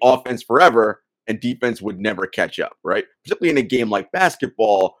just be offense forever and defense would never catch up, right? Particularly in a game like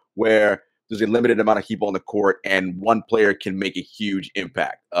basketball where there's a limited amount of people on the court and one player can make a huge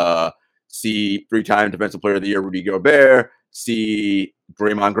impact. See three-time Defensive Player of the Year, Rudy Gobert. See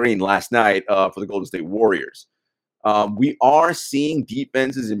Draymond Green last night for the Golden State Warriors. We are seeing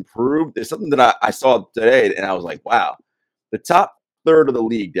defenses improve. There's something that I saw today, and I was like, wow. The top third of the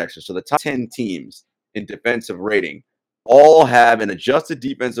league, Dexter, so the top 10 teams in defensive rating, all have an adjusted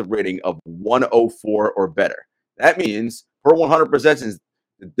defensive rating of 104 or better. That means per 100 possessions,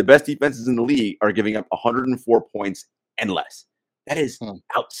 the best defenses in the league are giving up 104 points and less. That is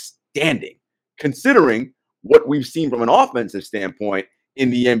outstanding, considering what we've seen from an offensive standpoint in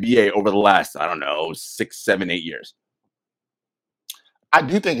the NBA over the last, 6, 7, 8 years. I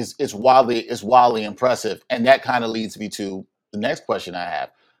do think it's wildly impressive, and that kind of leads me to the next question I have.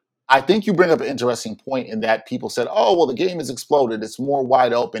 I think you bring up an interesting point in that people said, oh, well, the game has exploded. It's more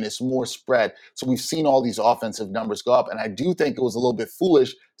wide open. It's more spread. So we've seen all these offensive numbers go up. And I do think it was a little bit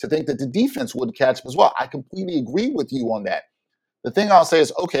foolish to think that the defense wouldn't catch up as well. I completely agree with you on that. The thing I'll say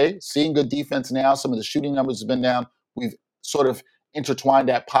is, okay, seeing good defense now, some of the shooting numbers have been down. We've sort of intertwined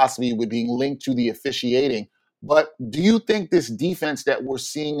that possibly with being linked to the officiating. But do you think this defense that we're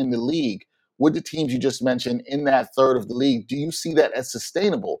seeing in the league, with the teams you just mentioned in that third of the league, do you see that as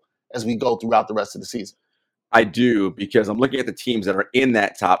sustainable as we go throughout the rest of the season? I do, because I'm looking at the teams that are in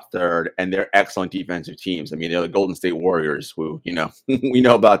that top third, and they're excellent defensive teams. I mean, they're the Golden State Warriors, who, we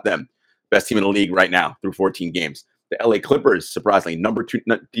know about them. Best team in the league right now through 14 games. The LA Clippers, surprisingly, number 2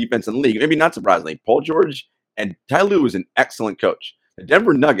 defense in the league. Maybe not surprisingly. Paul George and Ty Lue is an excellent coach. The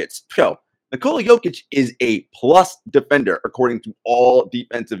Denver Nuggets, Nikola Jokic is a plus defender according to all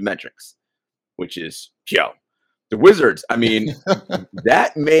defensive metrics, which is, the Wizards, I mean,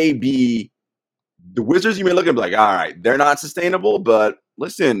 that may be the Wizards. You may look at them like, all right, they're not sustainable, but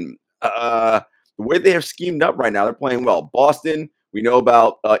listen, the way they have schemed up right now, they're playing well. Boston, we know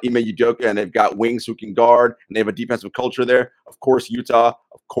about Ime Udoka, and they've got wings who can guard, and they have a defensive culture there. Of course, Utah,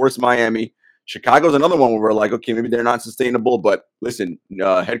 of course, Miami. Chicago's another one where we're like, okay, maybe they're not sustainable, but listen,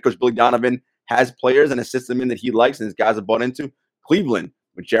 head coach Billy Donovan has players and a system in that he likes and his guys have bought into. Cleveland,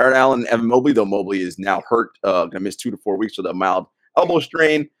 with Jared Allen and Evan Mobley, though Mobley is now hurt, going to miss 2 to 4 weeks with a mild elbow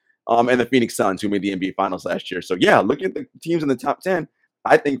strain, and the Phoenix Suns, who made the NBA Finals last year. So, yeah, looking at the teams in the top 10,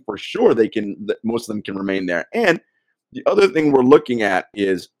 I think for sure most of them can remain there. And the other thing we're looking at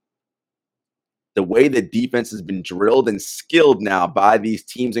is the way the defense has been drilled and skilled now by these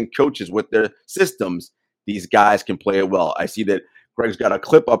teams and coaches with their systems. These guys can play it well. I see that Greg's got a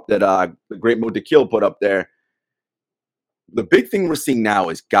clip up that the great Mo DeKill put up there. The big thing we're seeing now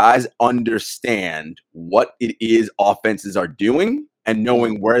is guys understand what it is offenses are doing and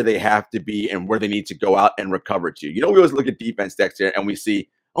knowing where they have to be and where they need to go out and recover to. We always look at defense, Dexter, and we see,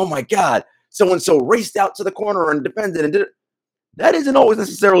 oh my God, so-and-so raced out to the corner and defended and did it. That isn't always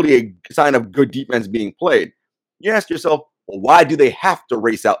necessarily a sign of good defense being played. You ask yourself, well, why do they have to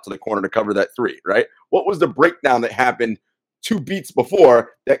race out to the corner to cover that three, right? What was the breakdown that happened 2 beats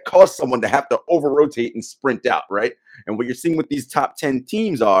before that caused someone to have to over-rotate and sprint out, right? And what you're seeing with these top 10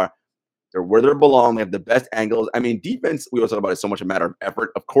 teams are, they're where they belong. They have the best angles. I mean, defense, we always talk about it, so much a matter of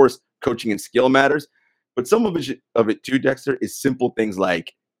effort. Of course, coaching and skill matters. But some of it too, Dexter, is simple things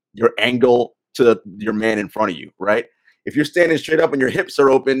like your angle to your man in front of you, right? If you're standing straight up and your hips are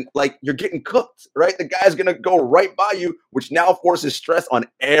open, like you're getting cooked, right? The guy's going to go right by you, which now forces stress on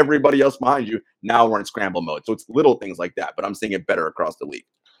everybody else behind you. Now we're in scramble mode. So it's little things like that, but I'm seeing it better across the league.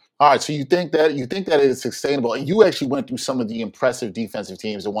 All right, so you think that it is sustainable, and you actually went through some of the impressive defensive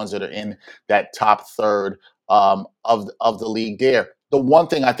teams, the ones that are in that top third of the league there. The one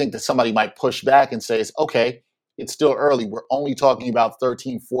thing I think that somebody might push back and say is, okay, it's still early. We're only talking about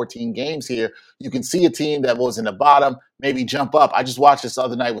 13, 14 games here. You can see a team that was in the bottom maybe jump up. I just watched this the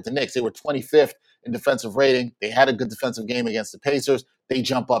other night with the Knicks. They were 25th in defensive rating. They had a good defensive game against the Pacers. They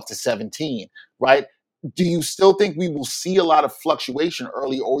jump up to 17, right? Do you still think we will see a lot of fluctuation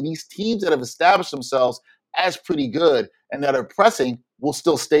early, or these teams that have established themselves as pretty good and that are pressing will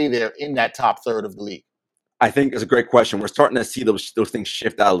still stay there in that top third of the league? I think it's a great question. We're starting to see those things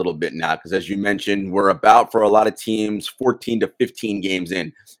shift out a little bit now because, as you mentioned, we're about, for a lot of teams, 14 to 15 games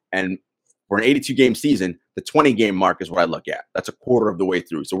in. And for an 82-game season, the 20-game mark is what I look at. That's a quarter of the way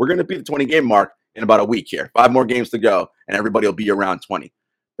through. So we're going to be the 20-game mark in about a week here. 5 more games to go, and everybody will be around 20.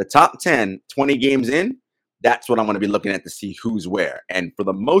 The top 10, 20 games in, that's what I'm going to be looking at to see who's where. And for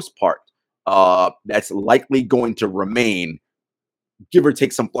the most part, that's likely going to remain, give or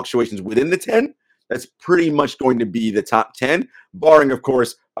take some fluctuations within the 10. That's pretty much going to be the top 10, barring, of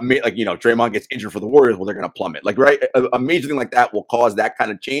course, Draymond gets injured for the Warriors, well, they're going to plummet. Right? A major thing like that will cause that kind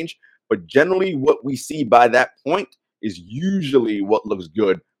of change. But generally, what we see by that point is usually what looks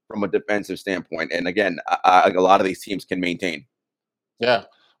good from a defensive standpoint. And again, a lot of these teams can maintain. Yeah.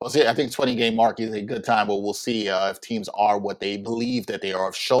 Well, see, I think 20-game mark is a good time, but we'll see if teams are what they believe that they are,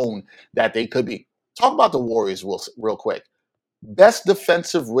 have shown that they could be. Talk about the Warriors real quick. Best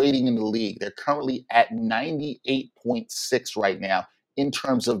defensive rating in the league. They're currently at 98.6 right now in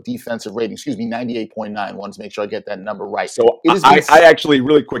terms of defensive rating. 98.9. Wanted to make sure I get that number right. So I actually,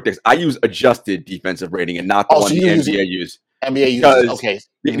 really quick, I use adjusted defensive rating and not the one the NBA uses. NBA uses, okay.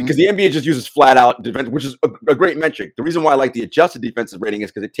 Because the NBA just uses flat out defense, which is a great metric. The reason why I like the adjusted defensive rating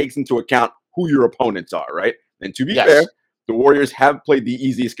is because it takes into account who your opponents are, right? And to be fair, the Warriors have played the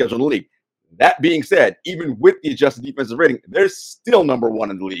easiest schedule in the league. That being said, even with the adjusted defensive rating, they're still number 1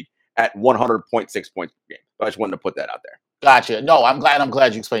 in the league at 100.6 points per game. So I just wanted to put that out there. Gotcha. No, I'm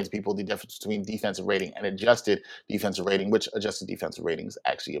glad you explained to people the difference between defensive rating and adjusted defensive rating, which adjusted defensive rating is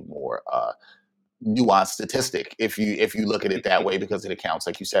actually a more nuanced statistic if you look at it that way, because it accounts,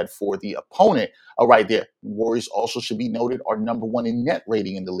 like you said, for the opponent. Right there. Warriors also should be noted are number 1 in net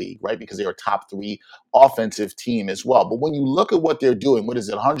rating in the league, right? Because they're a top 3 offensive team as well. But when you look at what they're doing, what is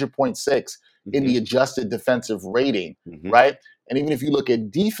it, 100.6 in the adjusted defensive rating, right? And even if you look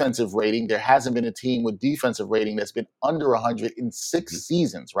at defensive rating, there hasn't been a team with defensive rating that's been under 100 in 6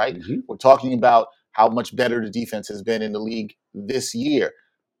 seasons, right? We're talking about how much better the defense has been in the league this year.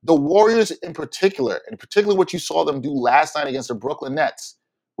 The Warriors in particular, and particularly what you saw them do last night against the Brooklyn Nets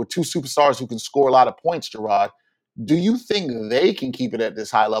with 2 superstars who can score a lot of points, Gerard, do you think they can keep it at this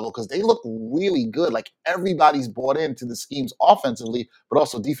high level? Because they look really good. Like everybody's bought into the schemes offensively, but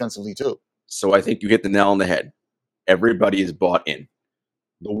also defensively too. So I think you hit the nail on the head. Everybody is bought in.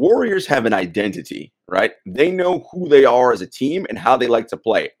 The Warriors have an identity, right? They know who they are as a team and how they like to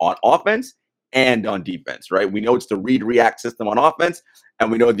play on offense and on defense, right? We know it's the read-react system on offense,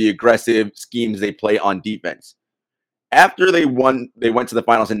 and we know the aggressive schemes they play on defense. After they went to the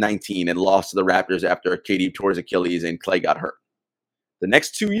finals in 19 and lost to the Raptors after KD tore his Achilles and Clay got hurt. The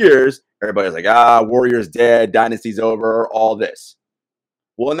next 2 years, everybody's like, Warriors dead, dynasty's over, all this.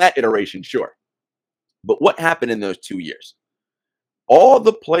 Well, in that iteration, sure. But what happened in those 2 years? All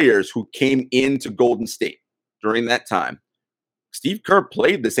the players who came into Golden State during that time, Steve Kerr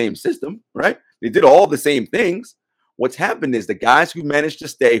played the same system, right? They did all the same things. What's happened is the guys who managed to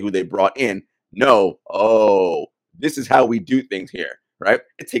stay, who they brought in, know, this is how we do things here, right?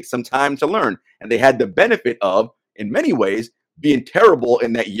 It takes some time to learn. And they had the benefit of, in many ways, being terrible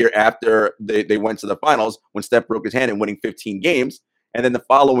in that year after they went to the finals when Steph broke his hand and winning 15 games. And then the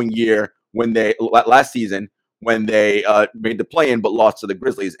following year, last season, when they made the play-in but lost to the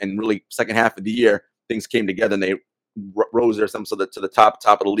Grizzlies, and really second half of the year, things came together and they rose there some to the top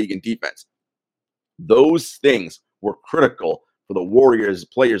of the league in defense. Those things were critical for the Warriors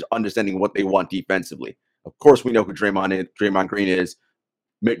players understanding what they want defensively. Of course, we know who Draymond Green is,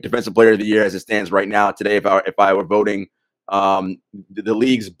 Defensive Player of the Year as it stands right now. Today, if I were voting, the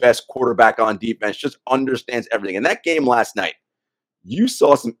league's best quarterback on defense, just understands everything. In that game last night, you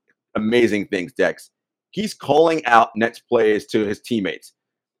saw some amazing things, Dex. He's calling out Nets plays to his teammates.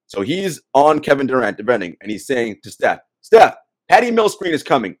 So he's on Kevin Durant defending, and he's saying to Steph, Patty Mills screen is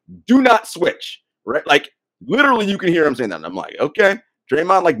coming. Do not switch. Right? Like, literally, you can hear him saying that. And I'm like, okay.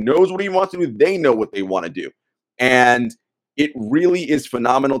 Draymond knows what he wants to do. They know what they want to do. And it really is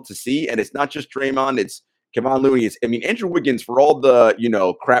phenomenal to see. And it's not just Draymond. It's Kevon Looney. Andrew Wiggins, for all the,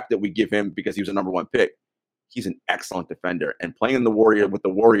 crap that we give him because he was a number one pick, he's an excellent defender. And playing with the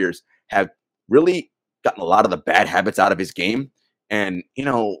Warriors have really gotten a lot of the bad habits out of his game. And,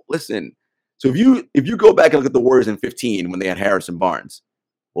 listen, so if you go back and look at the Warriors in 2015 when they had Harrison Barnes,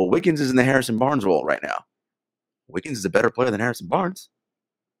 well, Wiggins is in the Harrison Barnes role right now. Wiggins is a better player than Harrison Barnes.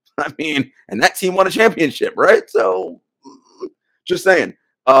 And that team won a championship, right? So, just saying.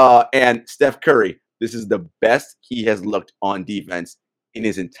 And Steph Curry, this is the best he has looked on defense in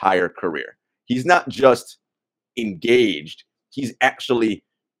his entire career. He's not just engaged. He's actually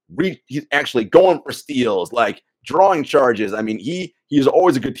going for steals, drawing charges. He was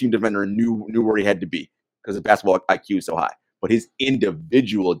always a good team defender and knew where he had to be because his basketball IQ is so high. But his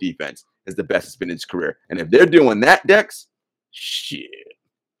individual defense is the best it's been in his career. And if they're doing that, Dex, shit.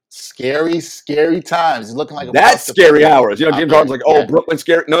 Scary, scary times. It's looking like that's scary hours. James Harden's like, oh, Brooklyn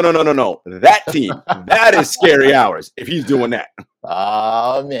scary. No. That team, that is scary hours if he's doing that.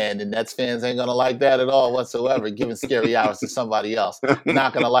 Oh, man. The Nets fans ain't going to like that at all whatsoever, giving scary hours to somebody else.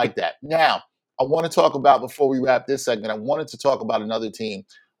 Not going to like that. Now, I want to talk about, before we wrap this segment, I wanted to talk about another team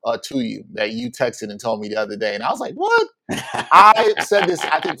to you that you texted and told me the other day. And I was like, what? I said this,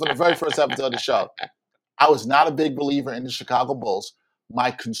 I think, for the very first episode of the show. I was not a big believer in the Chicago Bulls. My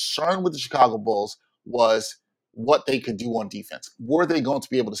concern with the Chicago Bulls was what they could do on defense. Were they going to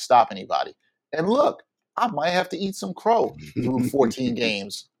be able to stop anybody? And look, I might have to eat some crow through 14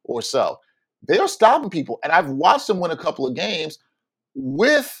 games or so. They are stopping people. And I've watched them win a couple of games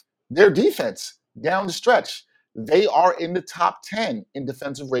with their defense down the stretch. They are in the top 10 in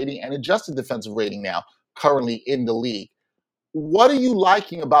defensive rating and adjusted defensive rating now, currently in the league. What are you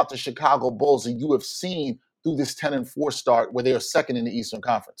liking about the Chicago Bulls that you have seen through this 10-4 start where they are second in the Eastern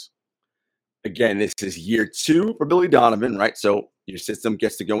Conference? Again, this is year 2 for Billy Donovan, right? So your system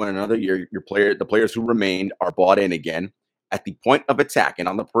gets to go in another year. The players who remained are bought in again. At the point of attack and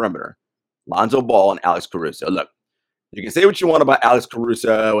on the perimeter, Lonzo Ball and Alex Caruso. Look, you can say what you want about Alex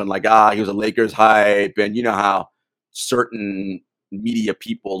Caruso and he was a Lakers hype, and you know how certain media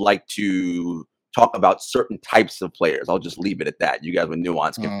people like to talk about certain types of players. I'll just leave it at that. You guys with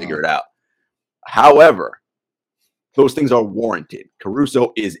nuance can figure it out. However, those things are warranted.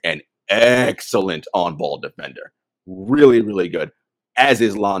 Caruso is an excellent on-ball defender. Really, really good, as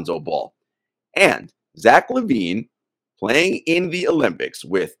is Lonzo Ball. And Zach LaVine playing in the Olympics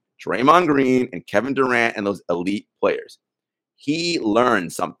with Draymond Green and Kevin Durant and those elite players. He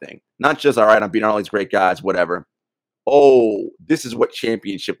learned something. Not just, all right, I'm beating all these great guys, whatever. Oh, this is what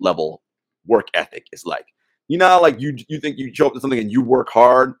championship level work ethic is like. You know, you think you show up to something and you work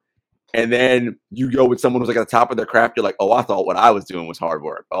hard, and then you go with someone who's at the top of their craft. You're like, oh, I thought what I was doing was hard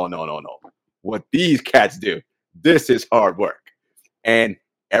work. Oh, no. What these cats do, this is hard work. And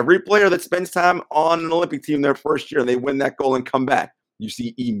every player that spends time on an Olympic team their first year and they win that goal and come back, you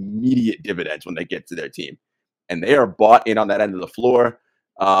see immediate dividends when they get to their team. And they are bought in on that end of the floor.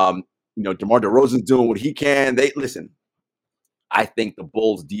 DeMar DeRozan's doing what he can. Listen, I think the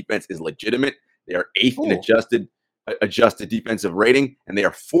Bulls defense is legitimate. They are 8th in adjusted defensive rating, and they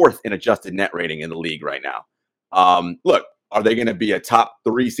are 4th in adjusted net rating in the league right now. Look, are they going to be a top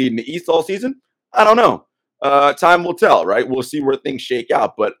 3 seed in the East all season? I don't know. Time will tell, right? We'll see where things shake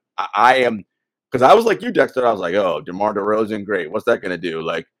out. But I am, because I was like you, Dexter. I was like, oh, DeMar DeRozan, great. What's that going to do?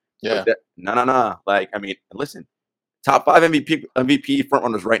 No. Listen, top 5 MVP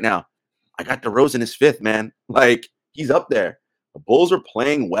frontrunners right now. I got DeRozan as 5th, man. He's up there. The Bulls are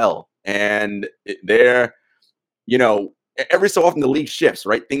playing well, and they're, every so often the league shifts,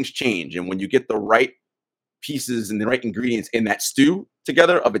 right? Things change, and when you get the right pieces and the right ingredients in that stew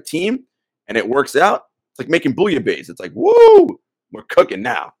together of a team, and it works out, it's like making bouillabaisse. It's like, woo, we're cooking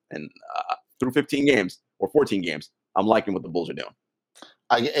now. And through 15 games or 14 games, I'm liking what the Bulls are doing.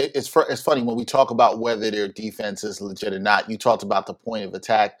 It's funny when we talk about whether their defense is legit or not. You talked about the point of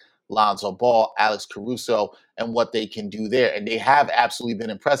attack, Lonzo Ball, Alex Caruso, and what they can do there. And they have absolutely been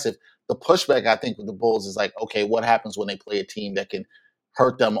impressive. The pushback, I think, with the Bulls is like, okay, what happens when they play a team that can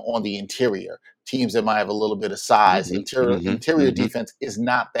hurt them on the interior? Teams that might have a little bit of size. Interior defense is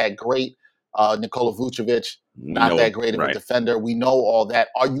not that great. Nikola Vucevic, not that great of a defender. We know all that.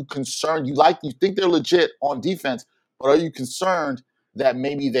 Are you concerned? You think they're legit on defense, but are you concerned that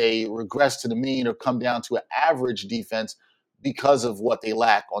maybe they regress to the mean or come down to an average defense because of what they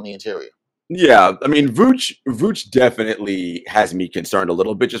lack on the interior? Yeah, I mean, Vooch definitely has me concerned a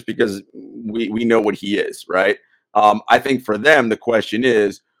little bit just because we know what he is, right? I think for them, the question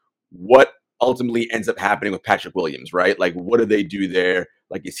is what ultimately ends up happening with Patrick Williams, right? Like, what do they do there?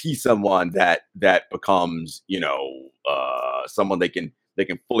 Like, is he someone that becomes, someone they can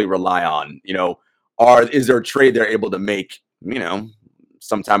fully rely on? Is there a trade they're able to make,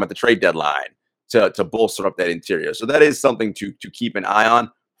 sometime at the trade deadline to bolster up that interior? So that is something to keep an eye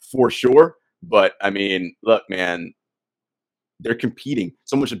on for sure. But I mean, look, man, they're competing.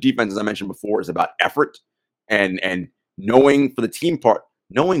 So much of defense, as I mentioned before, is about effort and knowing for the team part,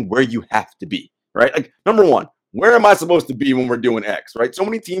 knowing where you have to be, right? Like, number one, where am I supposed to be when we're doing X, right? So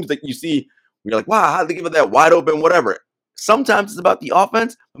many teams that you see, you're like, wow, how did they give it that wide open, whatever. Sometimes it's about the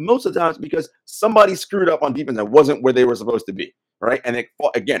offense, but most of the time it's because somebody screwed up on defense that wasn't where they were supposed to be, right? And it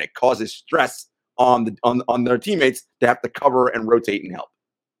causes stress on their teammates to have to cover and rotate and help.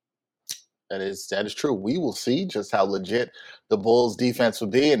 That is true. We will see just how legit the Bulls defense will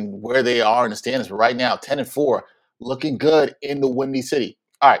be and where they are in the standings. But right now, 10-4, looking good in the Windy City.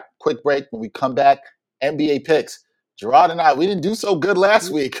 All right, quick break. When we come back, NBA picks. Gerard and I, we didn't do so good last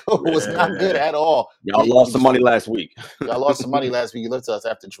week. It was not good at all. Y'all lost some money last week. Y'all lost some money last week. You looked at us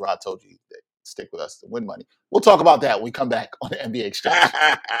after Gerard told you to stick with us to win money. We'll talk about that when we come back on the NBA Exchange.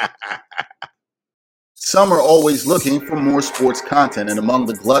 Some are always looking for more sports content, and among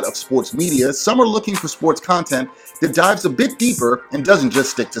the glut of sports media, some are looking for sports content that dives a bit deeper and doesn't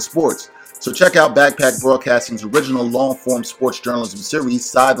just stick to sports. So check out Backpack Broadcasting's original long-form sports journalism series,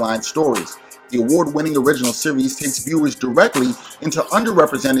 Sideline Stories. The award-winning original series takes viewers directly into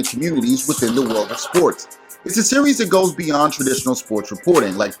underrepresented communities within the world of sports. It's a series that goes beyond traditional sports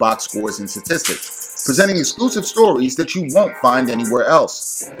reporting, like box scores and statistics, presenting exclusive stories that you won't find anywhere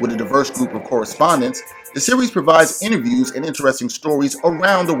else. With a diverse group of correspondents, the series provides interviews and interesting stories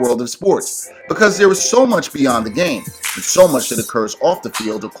around the world of sports, because there is so much beyond the game, and so much that occurs off the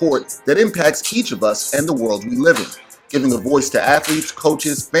field or court that impacts each of us and the world we live in. Giving a voice to athletes,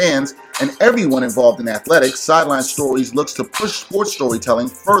 coaches, fans, and everyone involved in athletics, Sideline Stories looks to push sports storytelling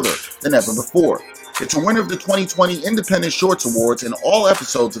further than ever before. It's a winner of the 2020 Independent Shorts Awards, and all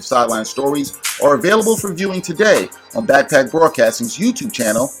episodes of Sideline Stories are available for viewing today on Backpack Broadcasting's YouTube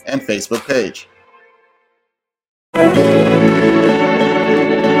channel and Facebook page.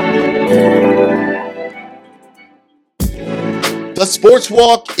 The Sports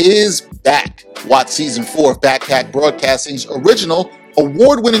Walk is back. Watch Season 4 of Backpack Broadcasting's original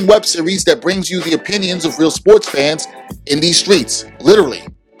award-winning web series that brings you the opinions of real sports fans in these streets, literally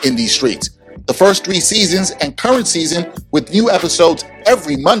in these streets. The first 3 seasons and current season, with new episodes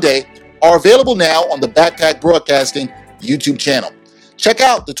every Monday, are available now on the Backpack Broadcasting YouTube channel. Check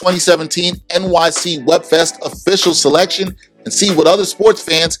out the 2017 NYC WebFest official selection and see what other sports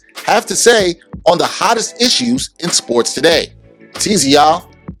fans have to say on the hottest issues in sports today. It's easy, y'all.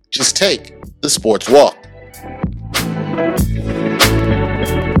 Just take the Sports Walk.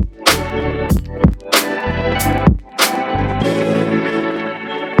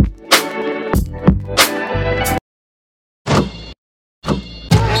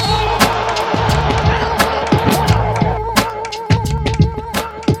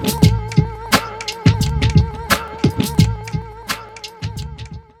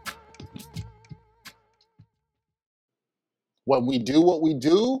 When we do what we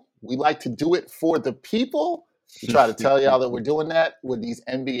do, we like to do it for the people. We try to tell y'all that we're doing that with these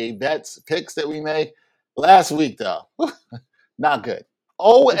NBA bets picks that we make. Last week, though, not good.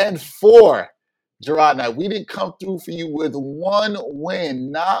 0-4, Gerard and I. We didn't come through for you with one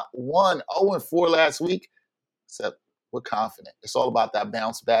win, not one. 0-4 last week, except we're confident. It's all about that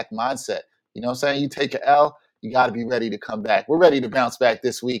bounce back mindset. You know what I'm saying? You take an L, you got to be ready to come back. We're ready to bounce back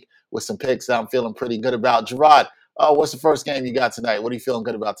this week with some picks that I'm feeling pretty good about. Gerard, what's the first game you got tonight? What are you feeling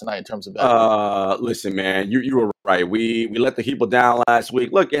good about tonight in terms of betting? Listen, man, you were right. We let the people down last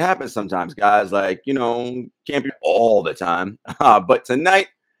week. Look, it happens sometimes, guys. Like, can't be all the time. But tonight,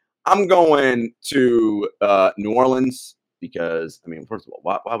 I'm going to New Orleans because, first of all,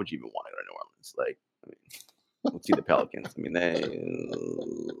 why would you even want to go to New Orleans? Like, let's see the Pelicans.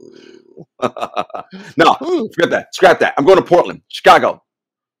 No, forget that. Scrap that. I'm going to Portland, Chicago.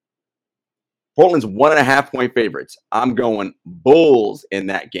 Portland's 1.5 point favorites. I'm going Bulls in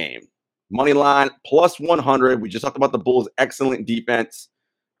that game. money line plus 100. We just talked about the Bulls' excellent defense.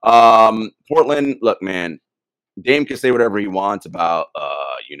 Portland, look, man, Dame can say whatever he wants about,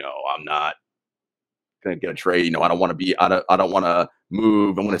 I'm not gonna get a trade. I don't want to be. I don't want to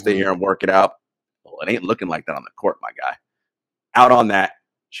move. I'm gonna stay here and work it out. Well, it ain't looking like that on the court, my guy. Out on that,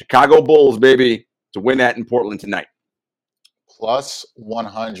 Chicago Bulls, baby, to win that in Portland tonight. Plus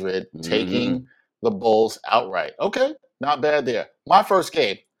 100, taking the Bulls outright. Okay, not bad there. My first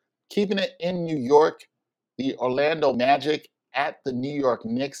game, keeping it in New York, the Orlando Magic at the New York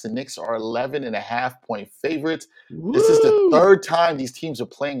Knicks. The Knicks are 11.5-point favorites. Woo! This is the third time these teams are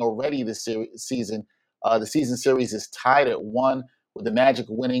playing already this season. The season series is tied at 1, with the Magic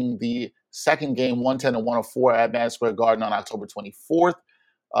winning the second game 110-104 at Madison Square Garden on October 24th.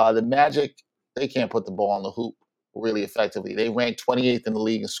 The Magic, they can't put the ball on the hoop really effectively. They rank 28th in the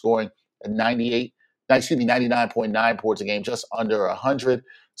league in scoring at 99.9 points a game, just under 100.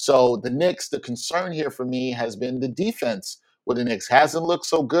 So the Knicks, the concern here for me has been the defense with the Knicks. Hasn't looked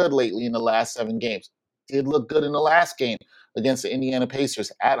so good lately in the last 7 games. Did look good in the last game against the Indiana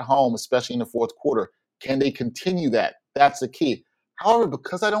Pacers at home, especially in the fourth quarter. Can they continue that? That's the key. However,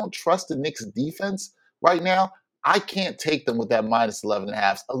 because I don't trust the Knicks defense right now, I can't take them with that minus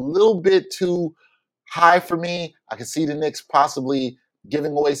 11.5. A little bit too high for me. I can see the Knicks possibly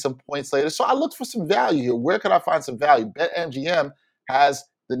giving away some points later. So I looked for some value here. Where could I find some value? BetMGM has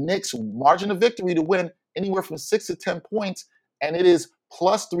the Knicks margin of victory to win anywhere from 6 to 10 points, and it is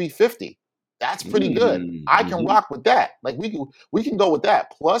plus 350. That's pretty good. I can rock with that. Like we can go with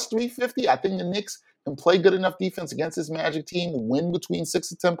that. Plus 350. I think the Knicks can play good enough defense against this Magic team, win between 6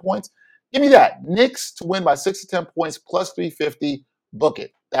 to 10 points. Give me that. Knicks to win by 6 to 10 points, plus 350. Book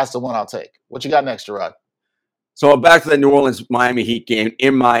it. That's the one I'll take. What you got next, Gerard? So back to the New Orleans Miami Heat game.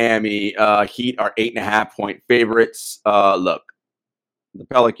 In Miami, Heat are 8.5-point favorites. Look, the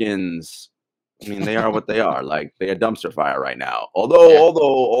Pelicans, I mean, they are what they are. Like, they are dumpster fire right now.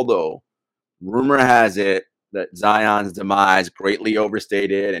 Although, rumor has it that Zion's demise greatly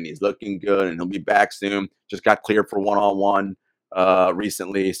overstated, and he's looking good, and he'll be back soon. Just got cleared for one-on-one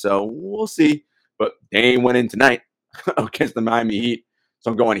recently, so we'll see. But they ain't winning tonight against the Miami Heat,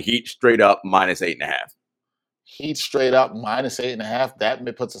 so I'm going Heat straight up minus 8.5. Heat straight up minus 8.5.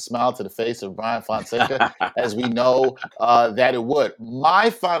 That puts a smile to the face of Brian Fonseca, as we know that it would. My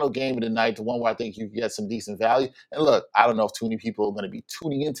final game of the night, the one where I think you can get some decent value. And look, I don't know if too many people are going to be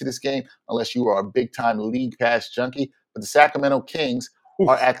tuning into this game unless you are a big-time League Pass junkie. But the Sacramento Kings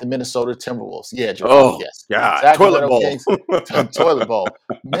are at the Minnesota Timberwolves. Yeah, Gerard, yes. God. Sacramento Toilet bowl. Kings, toilet bowl.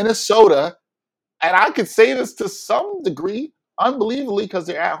 Minnesota, and I could say this to some degree, unbelievably, because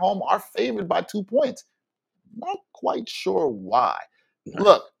they're at home, are favored by 2 points. Not quite sure why.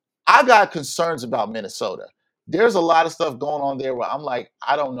 Look, I got concerns about Minnesota. There's a lot of stuff going on there where I'm like,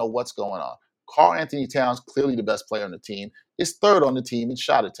 I don't know what's going on. Karl-Anthony Towns, clearly the best player on the team, is third on the team in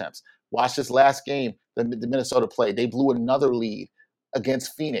shot attempts. Watch this last game that the Minnesota played. They blew another lead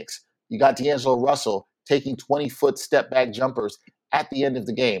against Phoenix. You got D'Angelo Russell taking 20-foot step-back jumpers at the end of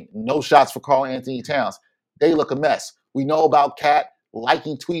the game. No shots for Karl-Anthony Towns. They look a mess. We know about Cat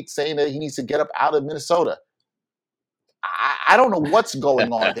liking tweets saying that he needs to get up out of Minnesota. I don't know what's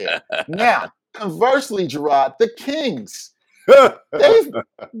going on there. Now, conversely, Gerard, the Kings, they've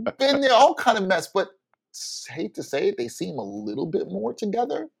been there all kind of mess, but hate to say it, they seem a little bit more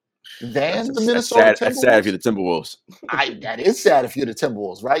together than the Minnesota Timberwolves. That's sad if you're the Timberwolves. That is sad if you're the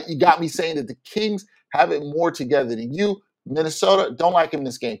Timberwolves, right? You got me saying that the Kings have it more together than you. Minnesota, don't like him in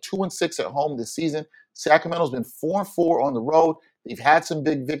this game. 2-6 at home this season. Sacramento's been 4-4 on the road. They've had some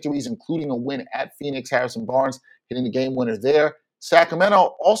big victories, including a win at Phoenix. Harrison Barnes hitting the game winner there.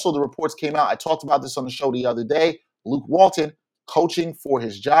 Sacramento, also the reports came out. I talked about this on the show the other day. Luke Walton coaching for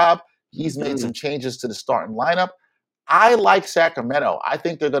his job. He's made some changes to the starting lineup. I like Sacramento. I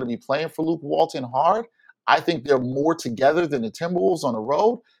think they're going to be playing for Luke Walton hard. I think they're more together than the Timberwolves on the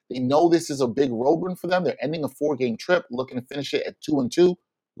road. They know this is a big road win for them. They're ending a 4-game trip, looking to finish it at 2-2.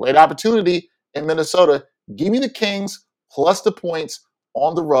 Great opportunity in Minnesota. Give me the Kings plus the points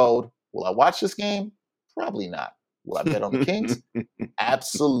on the road. Will I watch this game? Probably not. Will I bet on the Kings?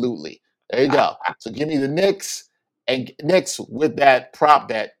 Absolutely. There you go. So give me the Knicks, and Knicks with that prop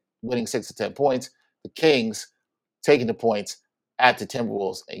bet winning 6 to 10 points. The Kings taking the points at the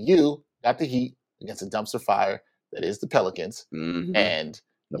Timberwolves, and you got the Heat against a dumpster fire that is the Pelicans, and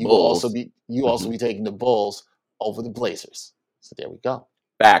you will also be taking the Bulls over the Blazers. So there we go.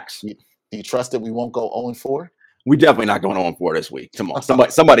 Facts. Do you trust that we won't go 0-4? We definitely not going 0-4 this week. Come on,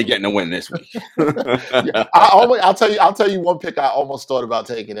 somebody getting a win this week. I'll tell you one pick I almost thought about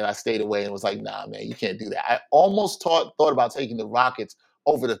taking, and I stayed away and was like, nah, man, you can't do that. I almost thought about taking the Rockets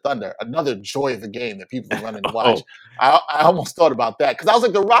over the Thunder. Another joy of the game that people are running to watch. I almost thought about that because I was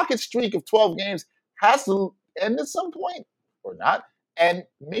like, the Rockets streak of 12 games has to end at some point or not. And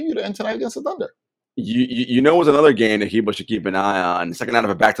maybe it'll end tonight against the Thunder. You know, it was another game that people should keep an eye on. Second out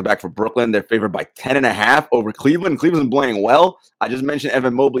of a back-to-back for Brooklyn. They're favored by 10.5 over Cleveland. Cleveland's playing well. I just mentioned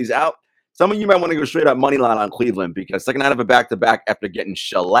Evan Mobley's out. Some of you might want to go straight up money line on Cleveland because second out of a back-to-back after getting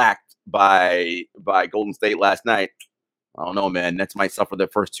shellacked by Golden State last night. I don't know, man. Nets might suffer their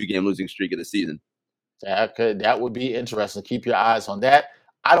first 2-game losing streak of the season. That would be interesting. Keep your eyes on that.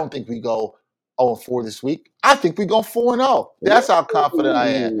 I don't think we go 0-4 this week. I think we go 4-0. That's how confident I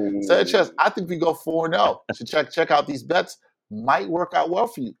am. Sanchez, I think we go 4-0. So check out these bets. Might work out well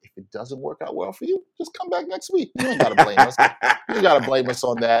for you. If it doesn't work out well for you, just come back next week. You ain't got to blame us. You ain't got to blame us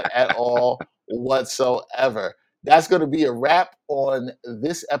on that at all whatsoever. That's going to be a wrap on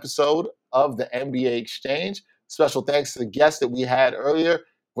this episode of the NBA Exchange. Special thanks to the guests that we had earlier,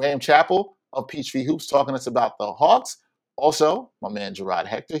 Graham Chappell of Peachtree Hoops, talking to us about the Hawks. Also, my man Gerard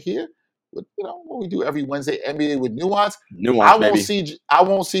Hector here with what we do every Wednesday, NBA with Nuance. I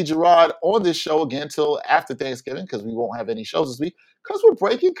won't see Gerard on this show again until after Thanksgiving because we won't have any shows this week because we're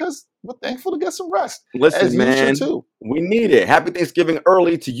breaking because we're thankful to get some rest. Listen, man, we need it. Happy Thanksgiving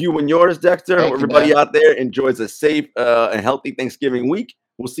early to you and yours, Dexter. Everybody out there enjoys a safe and healthy Thanksgiving week.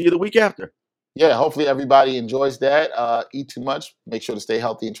 We'll see you the week after. Yeah, hopefully everybody enjoys that. Eat too much. Make sure to stay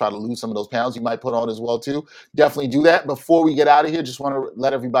healthy and try to lose some of those pounds you might put on as well, too. Definitely do that. Before we get out of here, just want to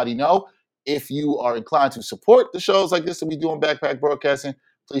let everybody know, if you are inclined to support the shows like this that we do on Backpack Broadcasting,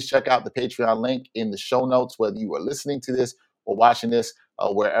 please check out the Patreon link in the show notes, whether you are listening to this or watching this,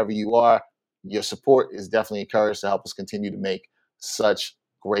 wherever you are. Your support is definitely encouraged to help us continue to make such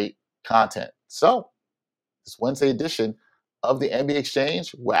great content. So, this Wednesday edition of the NBA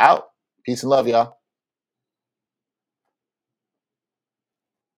Exchange, we're out. Peace and love, y'all.